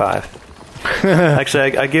high five.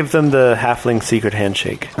 Actually, I give them the halfling secret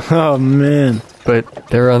handshake. Oh, man. But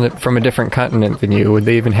they're from a different continent than you. Would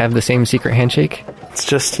they even have the same secret handshake? It's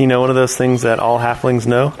just, one of those things that all halflings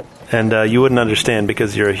know. And you wouldn't understand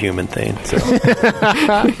because you're a human thing. So.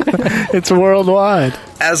 It's worldwide.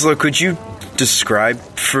 Azlo, could you describe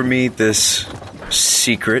for me this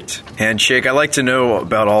secret handshake. I like to know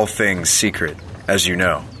about all things secret, as you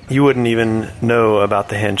know. You wouldn't even know about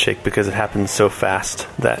the handshake because it happens so fast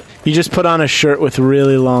that... You just put on a shirt with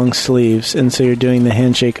really long sleeves, and so you're doing the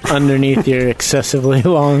handshake underneath your excessively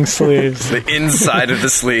long sleeves. The inside of the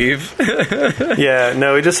sleeve. Yeah,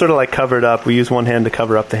 no, we just sort of like cover it up. We use one hand to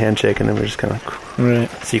cover up the handshake, and then we just kind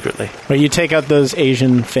of secretly. Or you take out those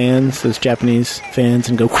Asian fans, those Japanese fans,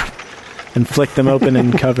 and go and flick them open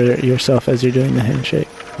and cover yourself as you're doing the handshake.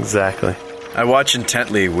 Exactly. I watch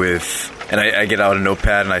intently and I get out a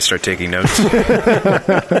notepad and I start taking notes.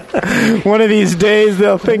 One of these days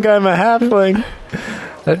they'll think I'm a halfling.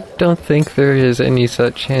 I don't think there is any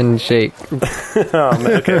such handshake. Oh,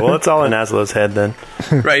 man. Okay, well, it's all in Azlo's head then.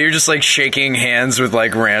 Right, you're just like shaking hands with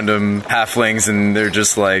like random halflings and they're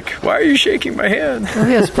just like, why are you shaking my hand? Oh,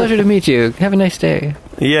 yes, pleasure to meet you. Have a nice day.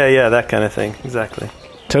 Yeah, that kind of thing. Exactly.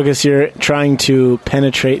 Tokas, you're trying to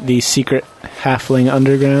penetrate the secret halfling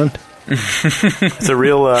underground. It's a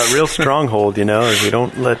real stronghold, you know. We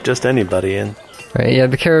don't let just anybody in. Right, yeah,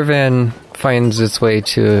 the caravan finds its way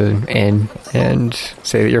to an inn and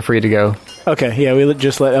say that you're free to go. Okay, yeah, we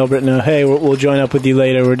just let Elbret know, hey, we'll join up with you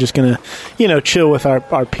later. We're just going to, chill with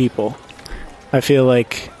our people. I feel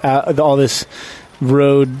like all this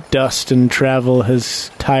road dust and travel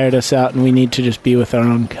has tired us out, and we need to just be with our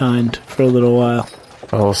own kind for a little while.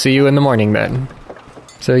 Well, we'll see you in the morning then.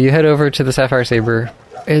 So you head over to the Sapphire Saber.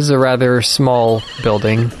 It is a rather small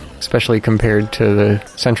building, especially compared to the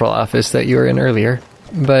central office that you were in earlier.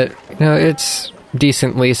 But, it's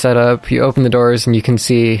decently set up. You open the doors and you can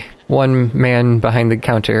see one man behind the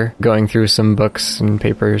counter going through some books and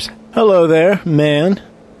papers. Hello there, man.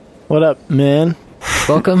 What up, man?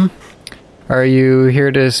 Welcome. Are you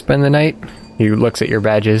here to spend the night? He looks at your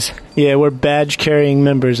badges. Yeah, we're badge-carrying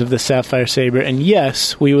members of the Sapphire Saber, and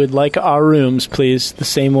yes, we would like our rooms, please. The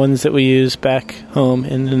same ones that we use back home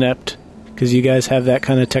in Inept, because you guys have that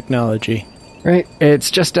kind of technology. Right.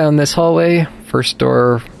 It's just down this hallway. First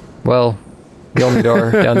door, well, the only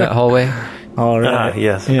door down that hallway. All right.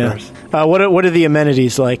 Yes, of course. What are the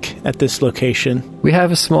amenities like at this location? We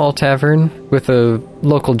have a small tavern with a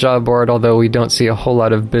local job board, although we don't see a whole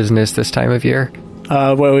lot of business this time of year.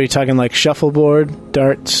 What are we talking, like shuffleboard,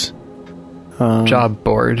 darts? Job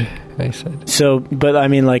board, I said. So, but I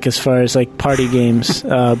mean, like, as far as, like, party games,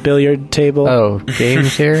 billiard table? Oh,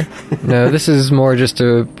 games here? No, this is more just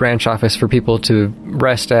a branch office for people to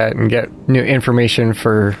rest at and get new information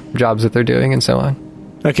for jobs that they're doing and so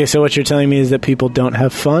on. Okay, so what you're telling me is that people don't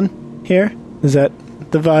have fun here? Is that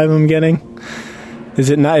the vibe I'm getting? Is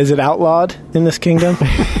it not? Is it outlawed in this kingdom?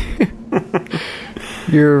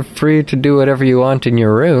 You're free to do whatever you want in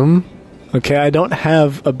your room. Okay, I don't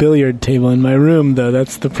have a billiard table in my room, though.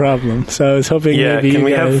 That's the problem. So I was hoping maybe can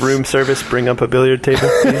we guys... have room service bring up a billiard table,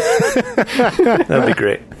 please? That'd be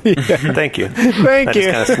great. Yeah. Thank you. Thank you.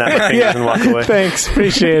 I just kind of snap my fingers and walk away. Thanks.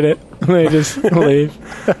 Appreciate it. Let me just leave.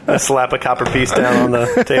 I slap a copper piece down on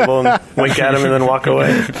the table and wink at him and then walk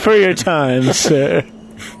away. For your time, sir.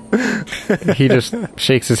 He just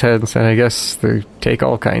shakes his head and said, I guess they take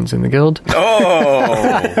all kinds in the guild.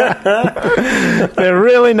 Oh! They're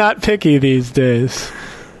really not picky these days.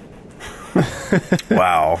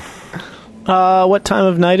 Wow. What time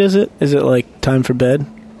of night is it? Is it like time for bed?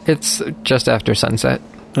 It's just after sunset.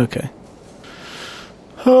 Okay.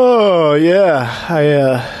 Oh, yeah.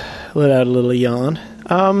 I let out a little yawn.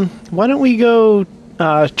 Why don't we go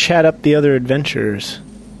chat up the other adventurers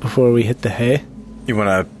before we hit the hay? You want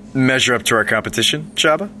to measure up to our competition,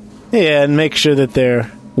 Shabba? Yeah, and make sure that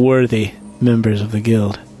they're worthy members of the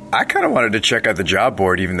guild. I kind of wanted to check out the job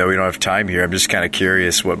board, even though we don't have time here. I'm just kind of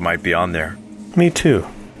curious what might be on there. Me too.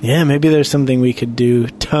 Yeah, maybe there's something we could do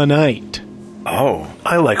tonight. Oh.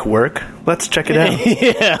 I like work. Let's check it out.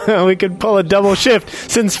 Yeah, we could pull a double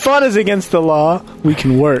shift. Since fun is against the law, we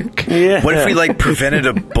can work. Yeah. What if we, prevented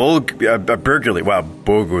a burglary? Wow,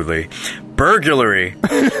 burglary.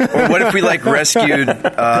 Or what if we, rescued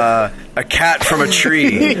a cat from a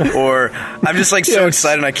tree? Or I'm just, so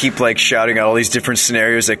excited and I keep, shouting out all these different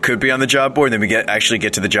scenarios that could be on the job board. And then we actually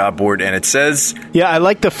get to the job board and it says... Yeah, I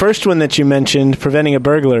like the first one that you mentioned, preventing a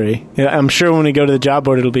burglary. Yeah, I'm sure when we go to the job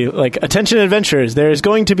board, it'll be attention adventurers, there is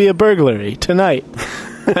going to be a burglary tonight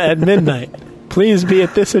at midnight. Please be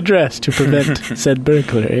at this address to prevent said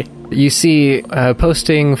burglary. You see a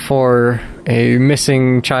posting for a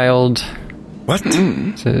missing child. What?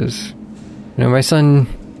 It says, my son...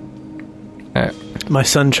 My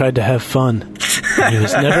son tried to have fun. He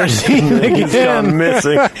was never seen He's gone again.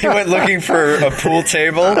 missing. He went looking for a pool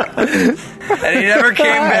table, and he never came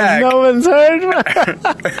back. No one's heard.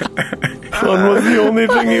 Fun was the only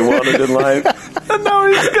thing he wanted in life. And now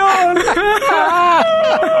he's gone.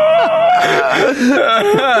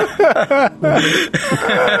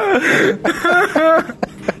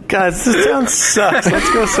 Guys, this town sucks.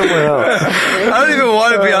 Let's go somewhere else. I don't even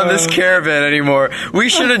want to be on this caravan anymore. We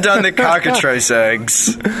should have done the cockatrice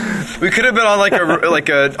eggs. We could have been on like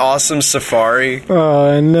an awesome safari. Oh,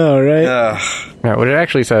 I know, right? Yeah, what it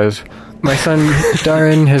actually says, my son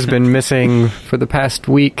Darren has been missing for the past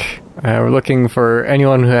week. We're looking for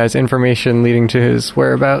anyone who has information leading to his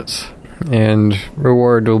whereabouts, and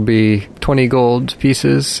reward will be 20 gold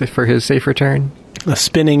pieces for his safe return. A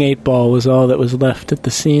spinning 8-ball was all that was left at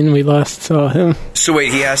the scene we last saw him. So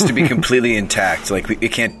wait, he has to be completely intact. Like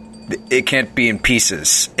it can't be in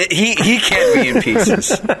pieces. He can't be in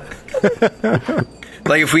pieces.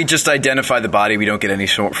 Like if we just identify the body, we don't get any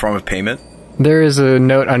form of payment. There is a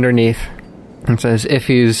note underneath. It says, if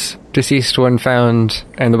he's deceased when found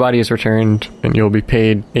and the body is returned, then you'll be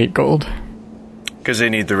paid 8 gold. Because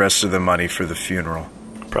they need the rest of the money for the funeral.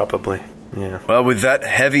 Probably, yeah. Well, with that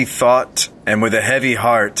heavy thought and with a heavy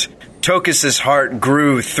heart, Tokas' heart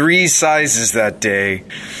grew 3 sizes that day.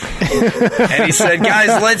 And he said,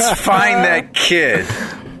 guys, let's find that kid.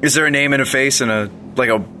 Is there a name and a face and a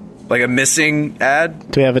missing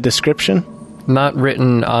ad? Do we have a description? Not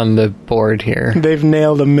written on the board here. They've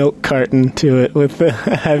nailed a milk carton to it with the,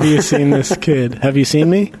 have you seen this kid? Have you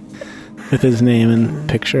seen me? With his name and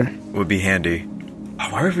picture. Would be handy.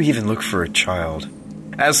 Oh, why would we even look for a child?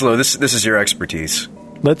 Azlo, this is your expertise.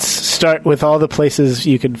 Let's start with all the places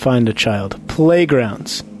you could find a child.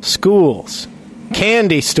 Playgrounds, schools,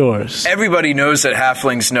 candy stores. Everybody knows that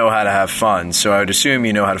halflings know how to have fun, so I would assume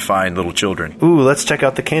you know how to find little children. Ooh, let's check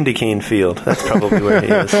out the candy cane field. That's probably where he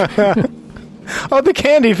is. Oh, the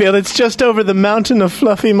candy field. It's just over the mountain of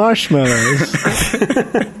fluffy marshmallows.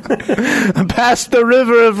 Past the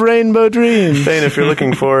river of rainbow dreams. Thane, if you're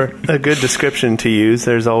looking for a good description to use,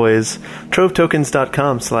 there's always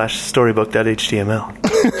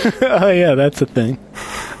trovetokens.com/storybook.html. Oh, yeah, that's a thing.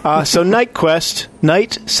 So night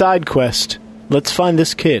side quest. Let's find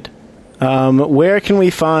this kid. Where can we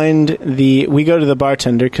find we go to the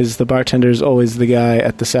bartender, because the bartender is always the guy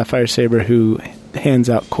at the Sapphire Saber who hands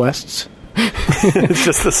out quests. It's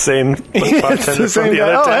just the same bartender the same from the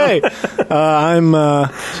guy. other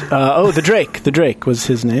town. The Drake. The Drake was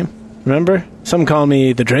his name. Remember? Some call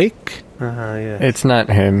me the Drake. Yeah. It's not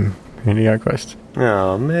him in the quest.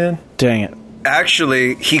 Oh, man. Dang it.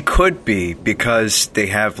 Actually, he could be, because they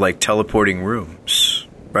have, teleporting rooms,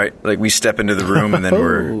 right? Like, we step into the room and then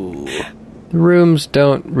The rooms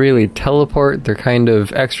don't really teleport. They're kind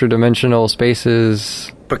of extra-dimensional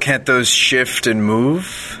spaces. But can't those shift and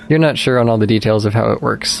move? You're not sure on all the details of how it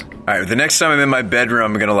works. Alright, the next time I'm in my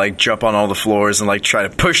bedroom, I'm gonna, jump on all the floors and, try to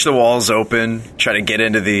push the walls open, try to get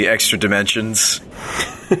into the extra dimensions.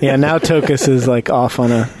 Yeah, now Tokas is, off on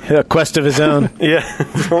a quest of his own. Yeah,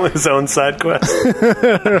 his own side quest.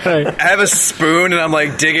 Right. I have a spoon and I'm,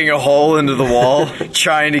 digging a hole into the wall,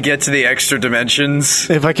 trying to get to the extra dimensions.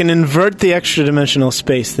 If I can invert the extra dimensional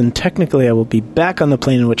space, then technically I will be back on the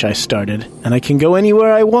plane in which I started, and I can go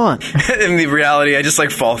anywhere I want. In the reality, I just,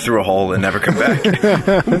 fall through a hole and never come back.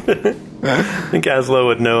 I think Azlo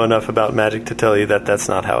would know enough about magic to tell you that that's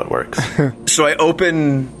not how it works. So I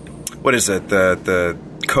open, what is it, the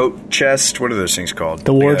coat chest? What are those things called?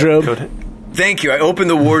 The wardrobe. Thank you. I open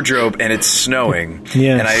the wardrobe and it's snowing.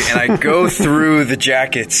 Yes. And I go through the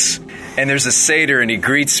jackets and there's a satyr and he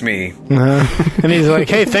greets me. And he's like,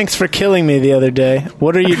 hey, thanks for killing me the other day.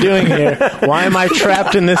 What are you doing here? Why am I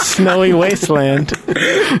trapped in this snowy wasteland?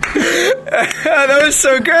 That was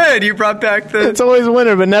so good. You brought back the... It's always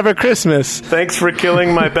winter, but never Christmas. Thanks for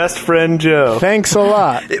killing my best friend, Joe. Thanks a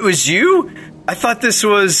lot. It was you? I thought this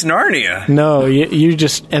was Narnia. No, you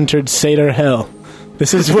just entered Satyr Hell.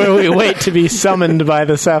 This is where we wait to be summoned by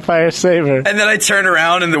the Sapphire Saber. And then I turn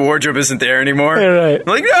around and the wardrobe isn't there anymore. You're right. I'm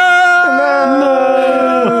like, no!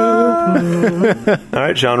 All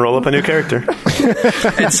right, John, roll up a new character.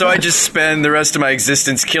 And so I just spend the rest of my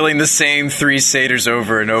existence killing the same 3 satyrs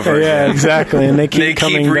over and over Yeah, again. exactly. And they keep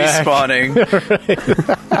coming back. respawning.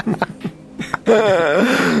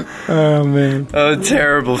 Oh, man. Oh,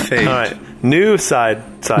 terrible fate. All right, new side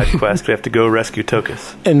quest. We have to go rescue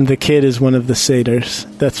Tokas. And the kid is one of the satyrs.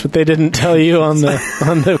 That's what they didn't tell you on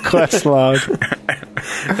the quest log.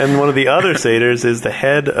 And one of the other satyrs is the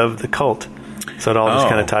head of the cult. So it all just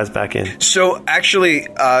kind of ties back in. So, actually,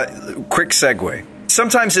 quick segue.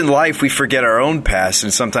 sometimes in life we forget our own past,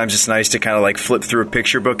 and sometimes it's nice to kind of like flip through a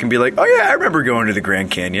picture book and be like, oh yeah, I remember going to the Grand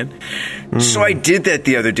Canyon. So I did that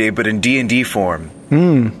the other day, but in D&D form.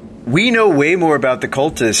 We know way more about the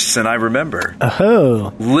cultists than I remember.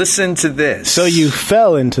 Oh. Listen to this. So you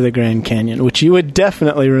fell into the Grand Canyon, which you would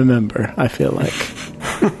definitely remember, I feel like.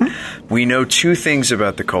 We know 2 things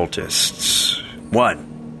about the cultists.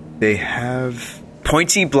 1, they have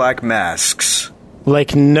pointy black masks.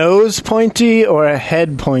 Like nose pointy or a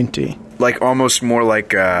head pointy? Like almost more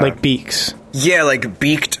like... like beaks. Yeah, like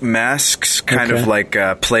beaked masks, kind of like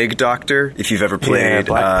Plague Doctor, if you've ever played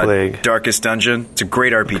Black Plague. Darkest Dungeon. It's a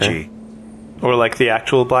great RPG. Okay. Or like the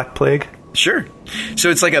actual Black Plague? Sure. So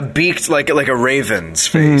it's like a beaked, like a raven's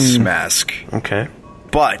face mask. Okay.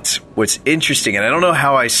 But what's interesting, and I don't know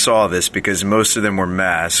how I saw this because most of them were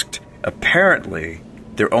masked, apparently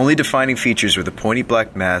their only defining features were the pointy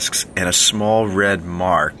black masks and a small red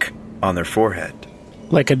mark on their forehead.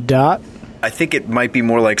 Like a dot? I think it might be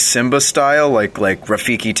more like Simba style, like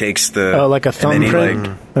Rafiki takes the... Oh, like a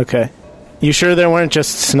thumbprint? Okay. You sure there weren't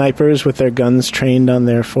just snipers with their guns trained on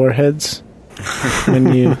their foreheads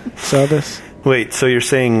when you saw this? Wait, so you're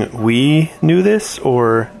saying we knew this,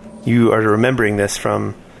 or you are remembering this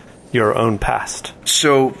from your own past?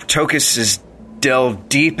 So Tokas has delved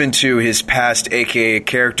deep into his past, aka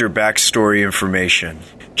character backstory information.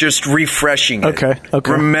 Just refreshing it. Okay.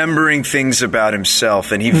 Remembering things about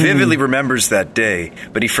himself. And he vividly remembers that day.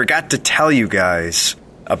 But he forgot to tell you guys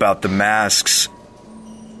about the masks.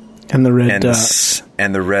 And the red dot.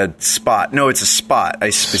 And the red spot. No, it's a spot.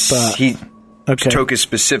 Tokas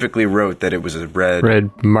specifically wrote that it was a red...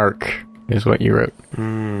 Red mark is what you wrote.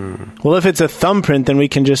 Well, if it's a thumbprint, then we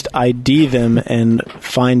can just ID them and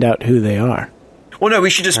find out who they are. Well, no,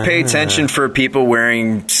 we should just pay attention for people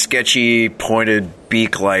wearing sketchy, pointed,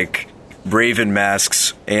 beak-like raven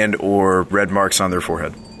masks and or red marks on their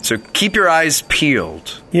forehead. So keep your eyes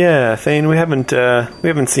peeled. Yeah, Thane, we haven't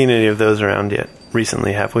seen any of those around yet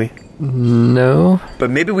recently, have we? No.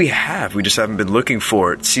 But maybe we have. We just haven't been looking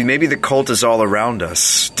for it. See, maybe the cult is all around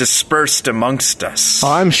us, dispersed amongst us.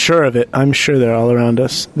 Oh, I'm sure of it. I'm sure they're all around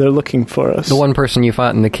us. They're looking for us. The one person you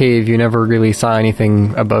fought in the cave, you never really saw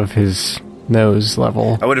anything above his nose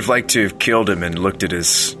level. I would have liked to have killed him and looked at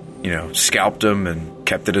his, scalped him and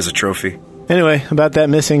kept it as a trophy. Anyway, about that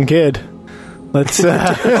missing kid. Let's...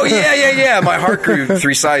 Oh, yeah. My heart grew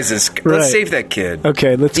 3 sizes. Let's save that kid.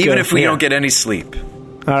 Okay, let's go. Even if we don't get any sleep.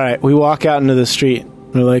 All right, we walk out into the street.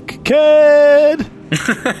 We're like, kid!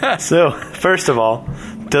 So, first of all,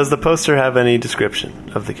 does the poster have any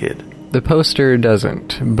description of the kid? The poster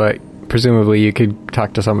doesn't, but presumably you could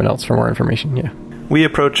talk to someone else for more information, yeah. We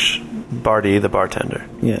approach Barty, the bartender.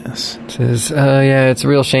 Yes. Says, yeah, it's a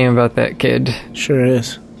real shame about that kid. Sure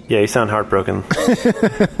is. Yeah, you sound heartbroken.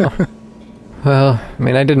 Well, I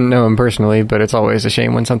mean, I didn't know him personally, but it's always a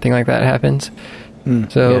shame when something like that happens.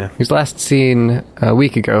 So, he was last seen a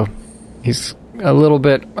week ago. He's a little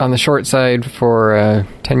bit on the short side for a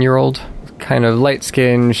 10-year-old. Kind of light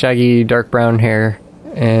skin, shaggy, dark brown hair.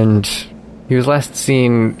 And he was last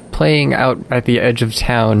seen playing out at the edge of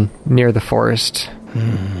town near the forest.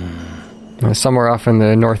 Somewhere off in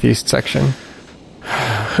the northeast section.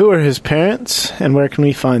 Who are his parents, and where can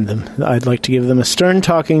we find them? I'd like to give them a stern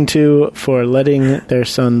talking to for letting their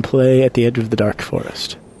son play at the edge of the dark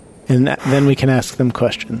forest. And then we can ask them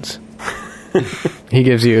questions. He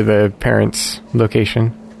gives you the parents'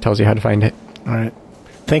 location, tells you how to find it. All right.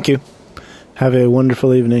 Thank you. Have a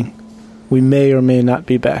wonderful evening. We may or may not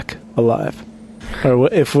be back alive.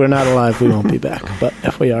 Or if we're not alive, we won't be back. But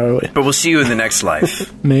if we are, we... But we'll see you in the next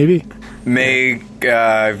life. Maybe. May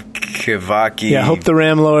Kavaki... Yeah, hope the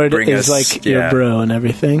Ram Lord is like your bro and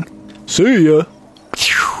everything. See ya.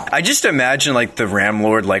 I just imagine like the Ram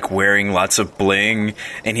Lord like wearing lots of bling,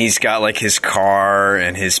 and he's got like his car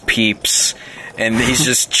and his peeps, and he's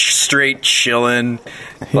just straight chilling,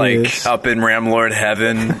 like up in Ram Lord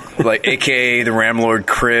heaven, like AKA the Ram Lord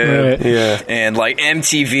crib. Right. Yeah. And like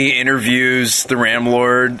MTV interviews the Ram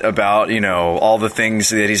Lord about, all the things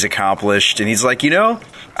that he's accomplished, and he's like,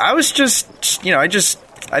 I was just,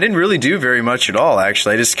 I didn't really do very much at all,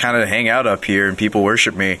 actually. I just kind of hang out up here and people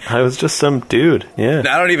worship me. I was just some dude, yeah.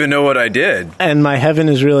 I don't even know what I did. And my heaven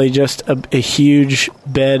is really just a huge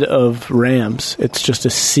bed of rams. It's just a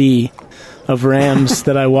sea of rams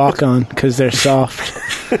that I walk on because they're soft,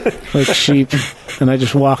 like sheep. And I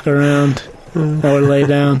just walk around or lay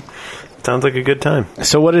down. Sounds like a good time.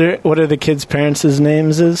 So what are the kids' parents'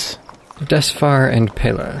 names is? Desfar and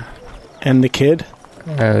Pela. And the kid?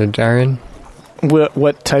 Darren.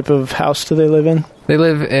 What type of house do they live in? They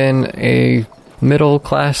live in a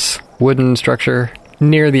middle-class wooden structure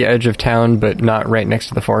near the edge of town, but not right next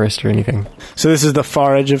to the forest or anything. So this is the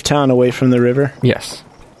far edge of town, away from the river? Yes.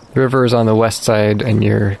 The river is on the west side, and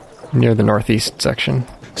you're near the northeast section.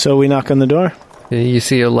 So we knock on the door? You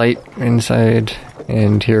see a light inside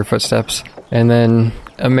and hear footsteps. And then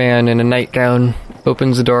a man in a nightgown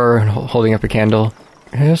opens the door, holding up a candle.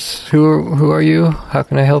 Yes, who are you? How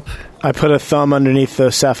can I help? I put a thumb underneath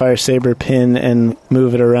the sapphire saber pin and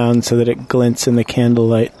move it around so that it glints in the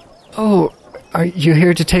candlelight. Oh, are you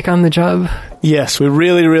here to take on the job? Yes, we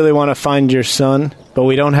really, really want to find your son, but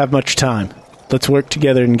we don't have much time. Let's work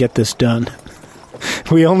together and get this done.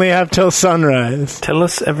 We only have till sunrise. Tell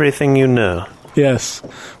us everything you know. Yes,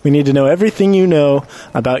 we need to know everything you know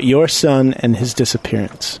about your son and his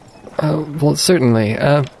disappearance. Well, certainly.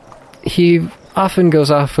 He often goes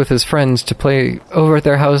off with his friends to play over at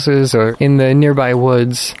their houses or in the nearby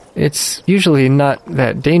woods. It's usually not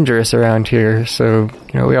that dangerous around here, so,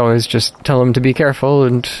 we always just tell him to be careful,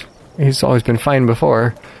 and he's always been fine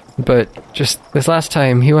before. But just this last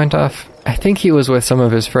time, he went off. I think he was with some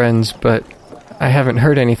of his friends, but I haven't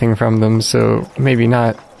heard anything from them, so maybe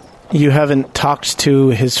not. You haven't talked to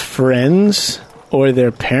his friends or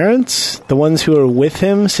their parents? The ones who were with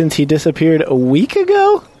him since he disappeared a week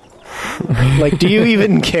ago? Like, do you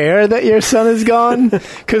even care that your son is gone?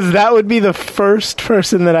 Because that would be the first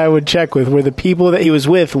person that I would check with, were the people that he was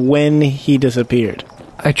with when he disappeared.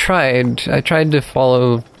 I tried to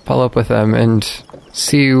follow up with them and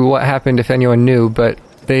see what happened if anyone knew, but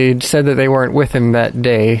they said that they weren't with him that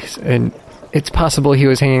day, and it's possible he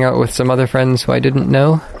was hanging out with some other friends who I didn't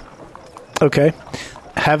know. Okay.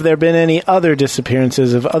 Have there been any other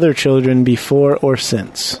disappearances of other children before or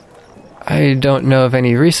since? I don't know of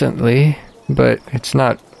any recently, but it's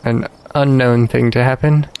not an unknown thing to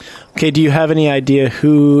happen. Okay, do you have any idea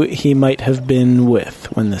who he might have been with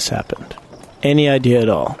when this happened? Any idea at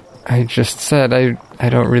all? I just said I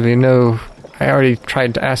don't really know. I already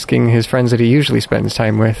tried asking his friends that he usually spends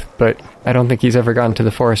time with, but I don't think he's ever gone to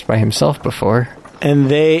the forest by himself before.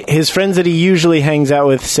 And his friends that he usually hangs out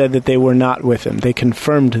with said that they were not with him. They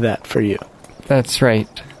confirmed that for you. That's right.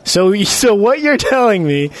 So what you're telling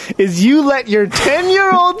me is you let your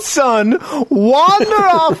 10-year-old son wander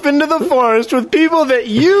off into the forest with people that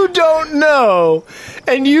you don't know,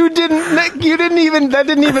 and that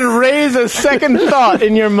didn't even raise a second thought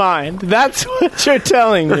in your mind. That's what you're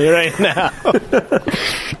telling me right now.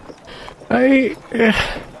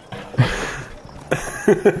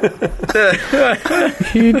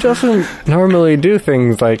 He doesn't normally do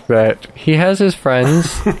things like that. He has his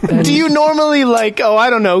friends. Do you normally,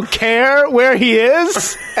 care where he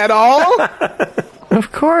is at all?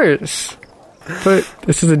 Of course. But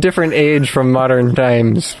this is a different age from modern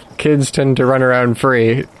times. Kids tend to run around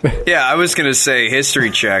free. Yeah, I was going to say,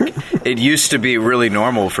 history check. It used to be really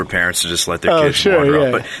normal for parents to just let their kids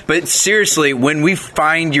wander off. But seriously, when we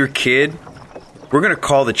find your kid, we're going to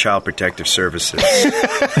call the Child Protective Services.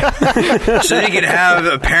 So you can have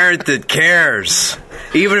a parent that cares,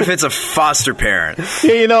 even if it's a foster parent.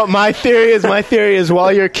 Yeah, my theory is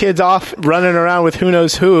while your kid's off running around with who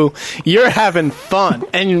knows who, you're having fun.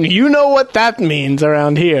 And you know what that means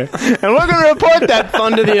around here. And we're going to report that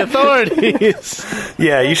fun to the authorities.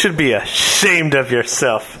 Yeah, you should be ashamed of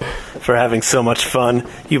yourself for having so much fun.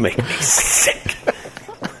 You make me sick.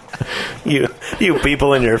 You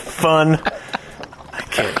people and your fun.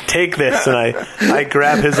 Can't take this, and I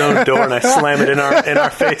grab his own door and I slam it in our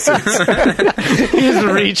faces. You just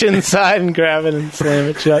reach inside and grab it and slam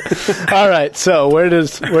it shut. All right, so where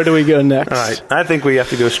do we go next? All right, I think we have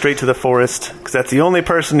to go straight to the forest because that's the only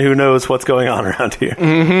person who knows what's going on around here.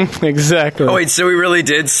 Mm-hmm, exactly. Oh wait, so we really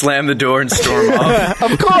did slam the door and storm off?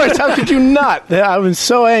 Of course. How could you not? I was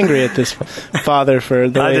so angry at this father for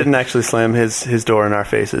the. I didn't actually slam his door in our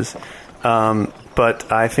faces.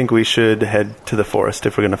 But I think we should head to the forest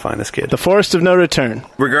if we're going to find this kid. The forest of no return.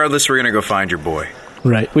 Regardless, we're going to go find your boy.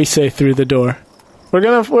 Right. We say through the door.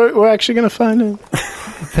 We're actually going to find him.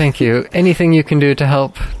 Thank you. Anything you can do to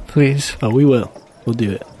help, please? Oh, we will. We'll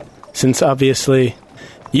do it. Since obviously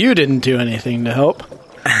you didn't do anything to help.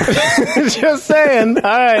 Just saying.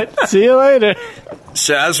 All right. See you later.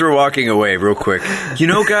 So as we're walking away, real quick,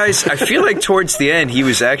 guys, I feel like towards the end he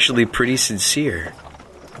was actually pretty sincere.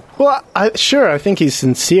 Well, I think he's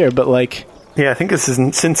sincere, but yeah, I think his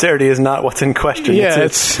sincerity is not what's in question. Yeah,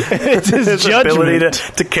 it's his ability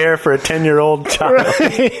to care for a 10-year-old child.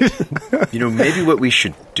 Right. Maybe what we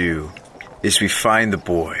should do is we find the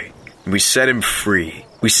boy and we set him free.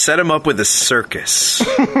 We set him up with a circus.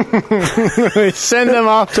 We send him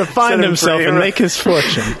off to find himself and make his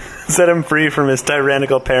fortune. Set him free from his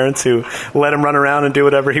tyrannical parents who let him run around and do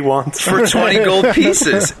whatever he wants. For 20 gold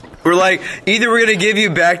pieces. We're like, either we're going to give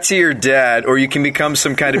you back to your dad, or you can become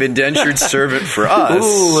some kind of indentured servant for us.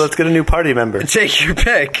 Ooh, let's get a new party member. Take your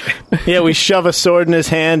pick. Yeah, we shove a sword in his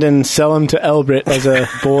hand and sell him to Elbret as a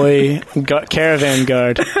boy caravan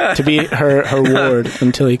guard to be her ward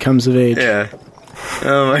until he comes of age. Yeah.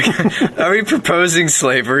 Oh my God. Are we proposing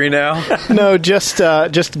slavery now? No, just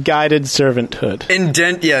guided servanthood.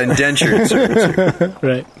 Indentured servanthood.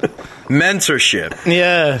 Right. Mentorship.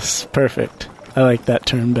 Yes, perfect. I like that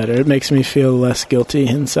term better. It makes me feel less guilty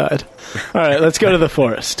inside. All right, let's go to the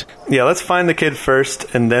forest. Yeah, let's find the kid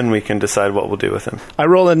first, and then we can decide what we'll do with him. I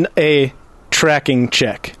roll a tracking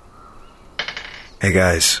check. Hey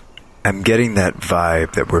guys, I'm getting that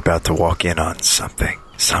vibe that we're about to walk in on something.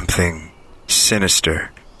 Something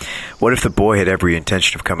sinister. What if the boy had every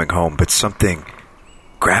intention of coming home, but something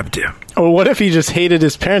grabbed him? Or what if he just hated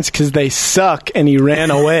his parents because they suck and he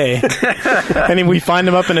ran away? And we find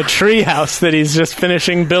him up in a tree house that he's just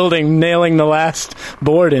finishing building, nailing the last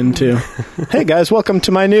board into. Hey guys, welcome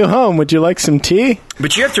to my new home. Would you like some tea?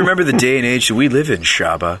 But you have to remember the day and age that we live in,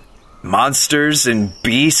 Shabba. Monsters and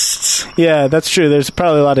beasts. Yeah, that's true. There's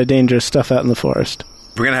probably a lot of dangerous stuff out in the forest.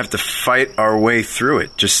 We're going to have to fight our way through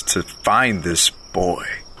it just to find this boy.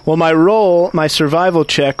 Well, my survival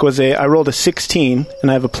check was I rolled a 16, and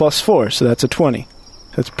I have a +4, so that's a 20.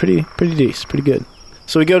 That's pretty decent, pretty good.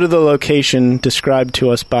 So we go to the location described to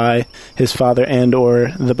us by his father and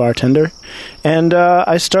or the bartender, and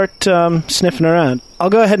I start sniffing around. I'll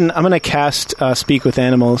go ahead and I'm going to cast Speak with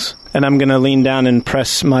Animals, and I'm going to lean down and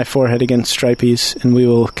press my forehead against Stripey's, and we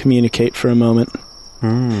will communicate for a moment.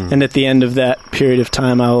 And at the end of that period of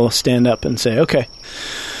time, I will stand up and say, okay,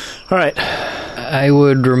 all right. I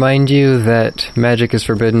would remind you that magic is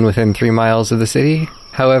forbidden within 3 miles of the city.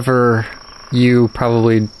 However, you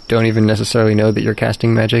probably don't even necessarily know that you're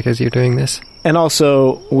casting magic as you're doing this. And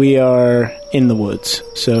also, we are in the woods,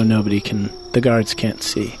 so the guards can't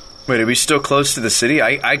see. Wait, are we still close to the city?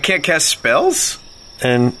 I can't cast spells?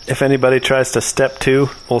 And if anybody tries to step to,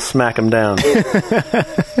 we'll smack them down.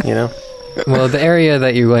 You know? Well, the area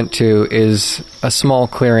that you went to is a small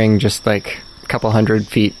clearing just like a couple 100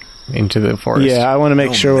 feet into the forest. Yeah, I want to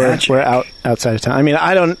make sure we're outside of town. I mean,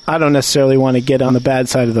 I don't necessarily want to get on the bad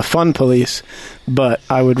side of the fun police, but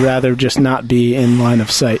I would rather just not be in line of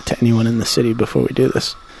sight to anyone in the city before we do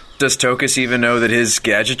this. Does Tokas even know that his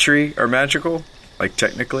gadgetry are magical? Like,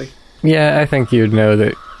 technically? Yeah, I think you'd know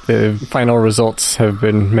that the final results have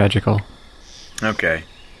been magical. Okay.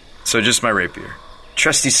 So just my rapier.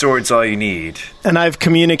 Trusty sword's all you need. And I've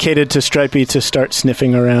communicated to Stripey to start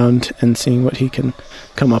sniffing around and seeing what he can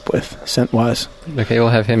come up with, scent-wise. Okay, we'll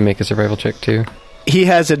have him make a survival check, too. He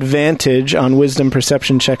has advantage on wisdom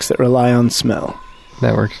perception checks that rely on smell.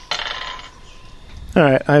 That works. All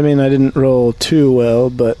right, I mean, I didn't roll too well,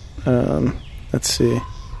 but let's see.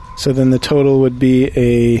 So then the total would be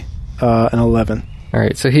an 11. All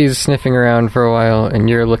right, so he's sniffing around for a while, and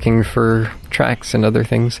you're looking for tracks and other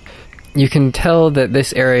things. You can tell that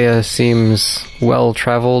this area seems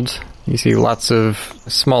well-traveled. You see lots of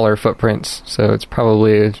smaller footprints, so it's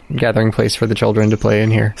probably a gathering place for the children to play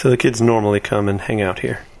in here. So the kids normally come and hang out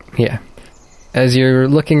here. Yeah. As you're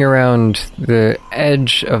looking around the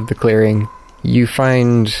edge of the clearing, you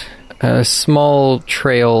find a small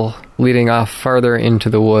trail leading off farther into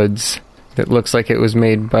the woods that looks like it was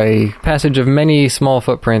made by passage of many small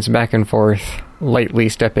footprints back and forth, lightly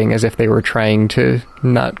stepping as if they were trying to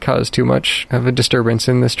not cause too much of a disturbance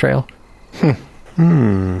in this trail.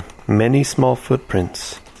 Many small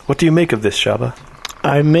footprints. What do you make of this, Shabba?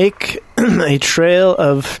 I make a trail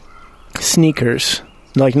of sneakers.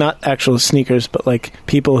 Like, not actual sneakers, but like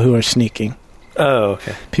people who are sneaking. Oh,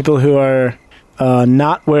 okay. People who are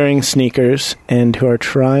not wearing sneakers and who are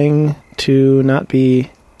trying to not be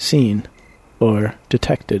seen or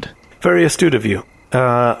detected. Very astute of you.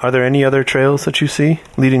 Are there any other trails that you see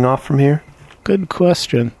leading off from here? Good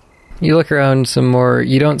question. You look around some more.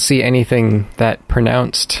 You don't see anything that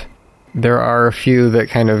pronounced. There are a few that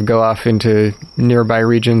kind of go off into nearby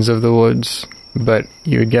regions of the woods, but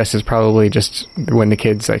you would guess is probably just when the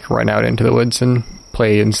kids like run out into the woods and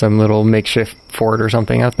play in some little makeshift fort or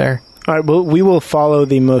something out there. All right, well, we will follow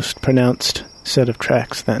the most pronounced set of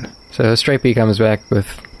tracks then. So Stripey comes back with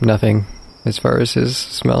nothing as far as his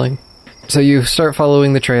smelling. So you start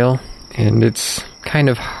following the trail, and it's kind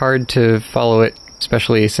of hard to follow it,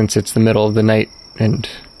 especially since it's the middle of the night. And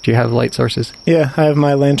do you have light sources? Yeah, I have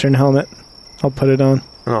my lantern helmet. I'll put it on.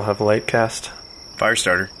 And I'll have a light cast. Fire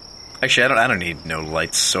starter. Actually, I don't need no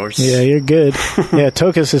light source. Yeah, you're good. Yeah,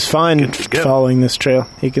 Tokas is fine following this trail.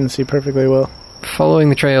 He can see perfectly well. Following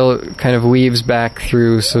the trail kind of weaves back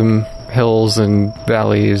through some hills and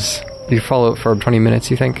valleys, You follow it for 20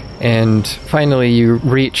 minutes, you think? And finally you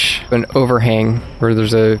reach an overhang where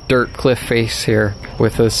there's a dirt cliff face here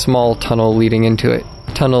with a small tunnel leading into it.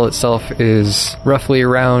 The tunnel itself is roughly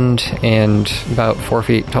round and about 4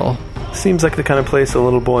 feet tall. Seems like the kind of place a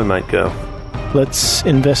little boy might go. Let's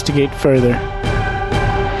investigate further.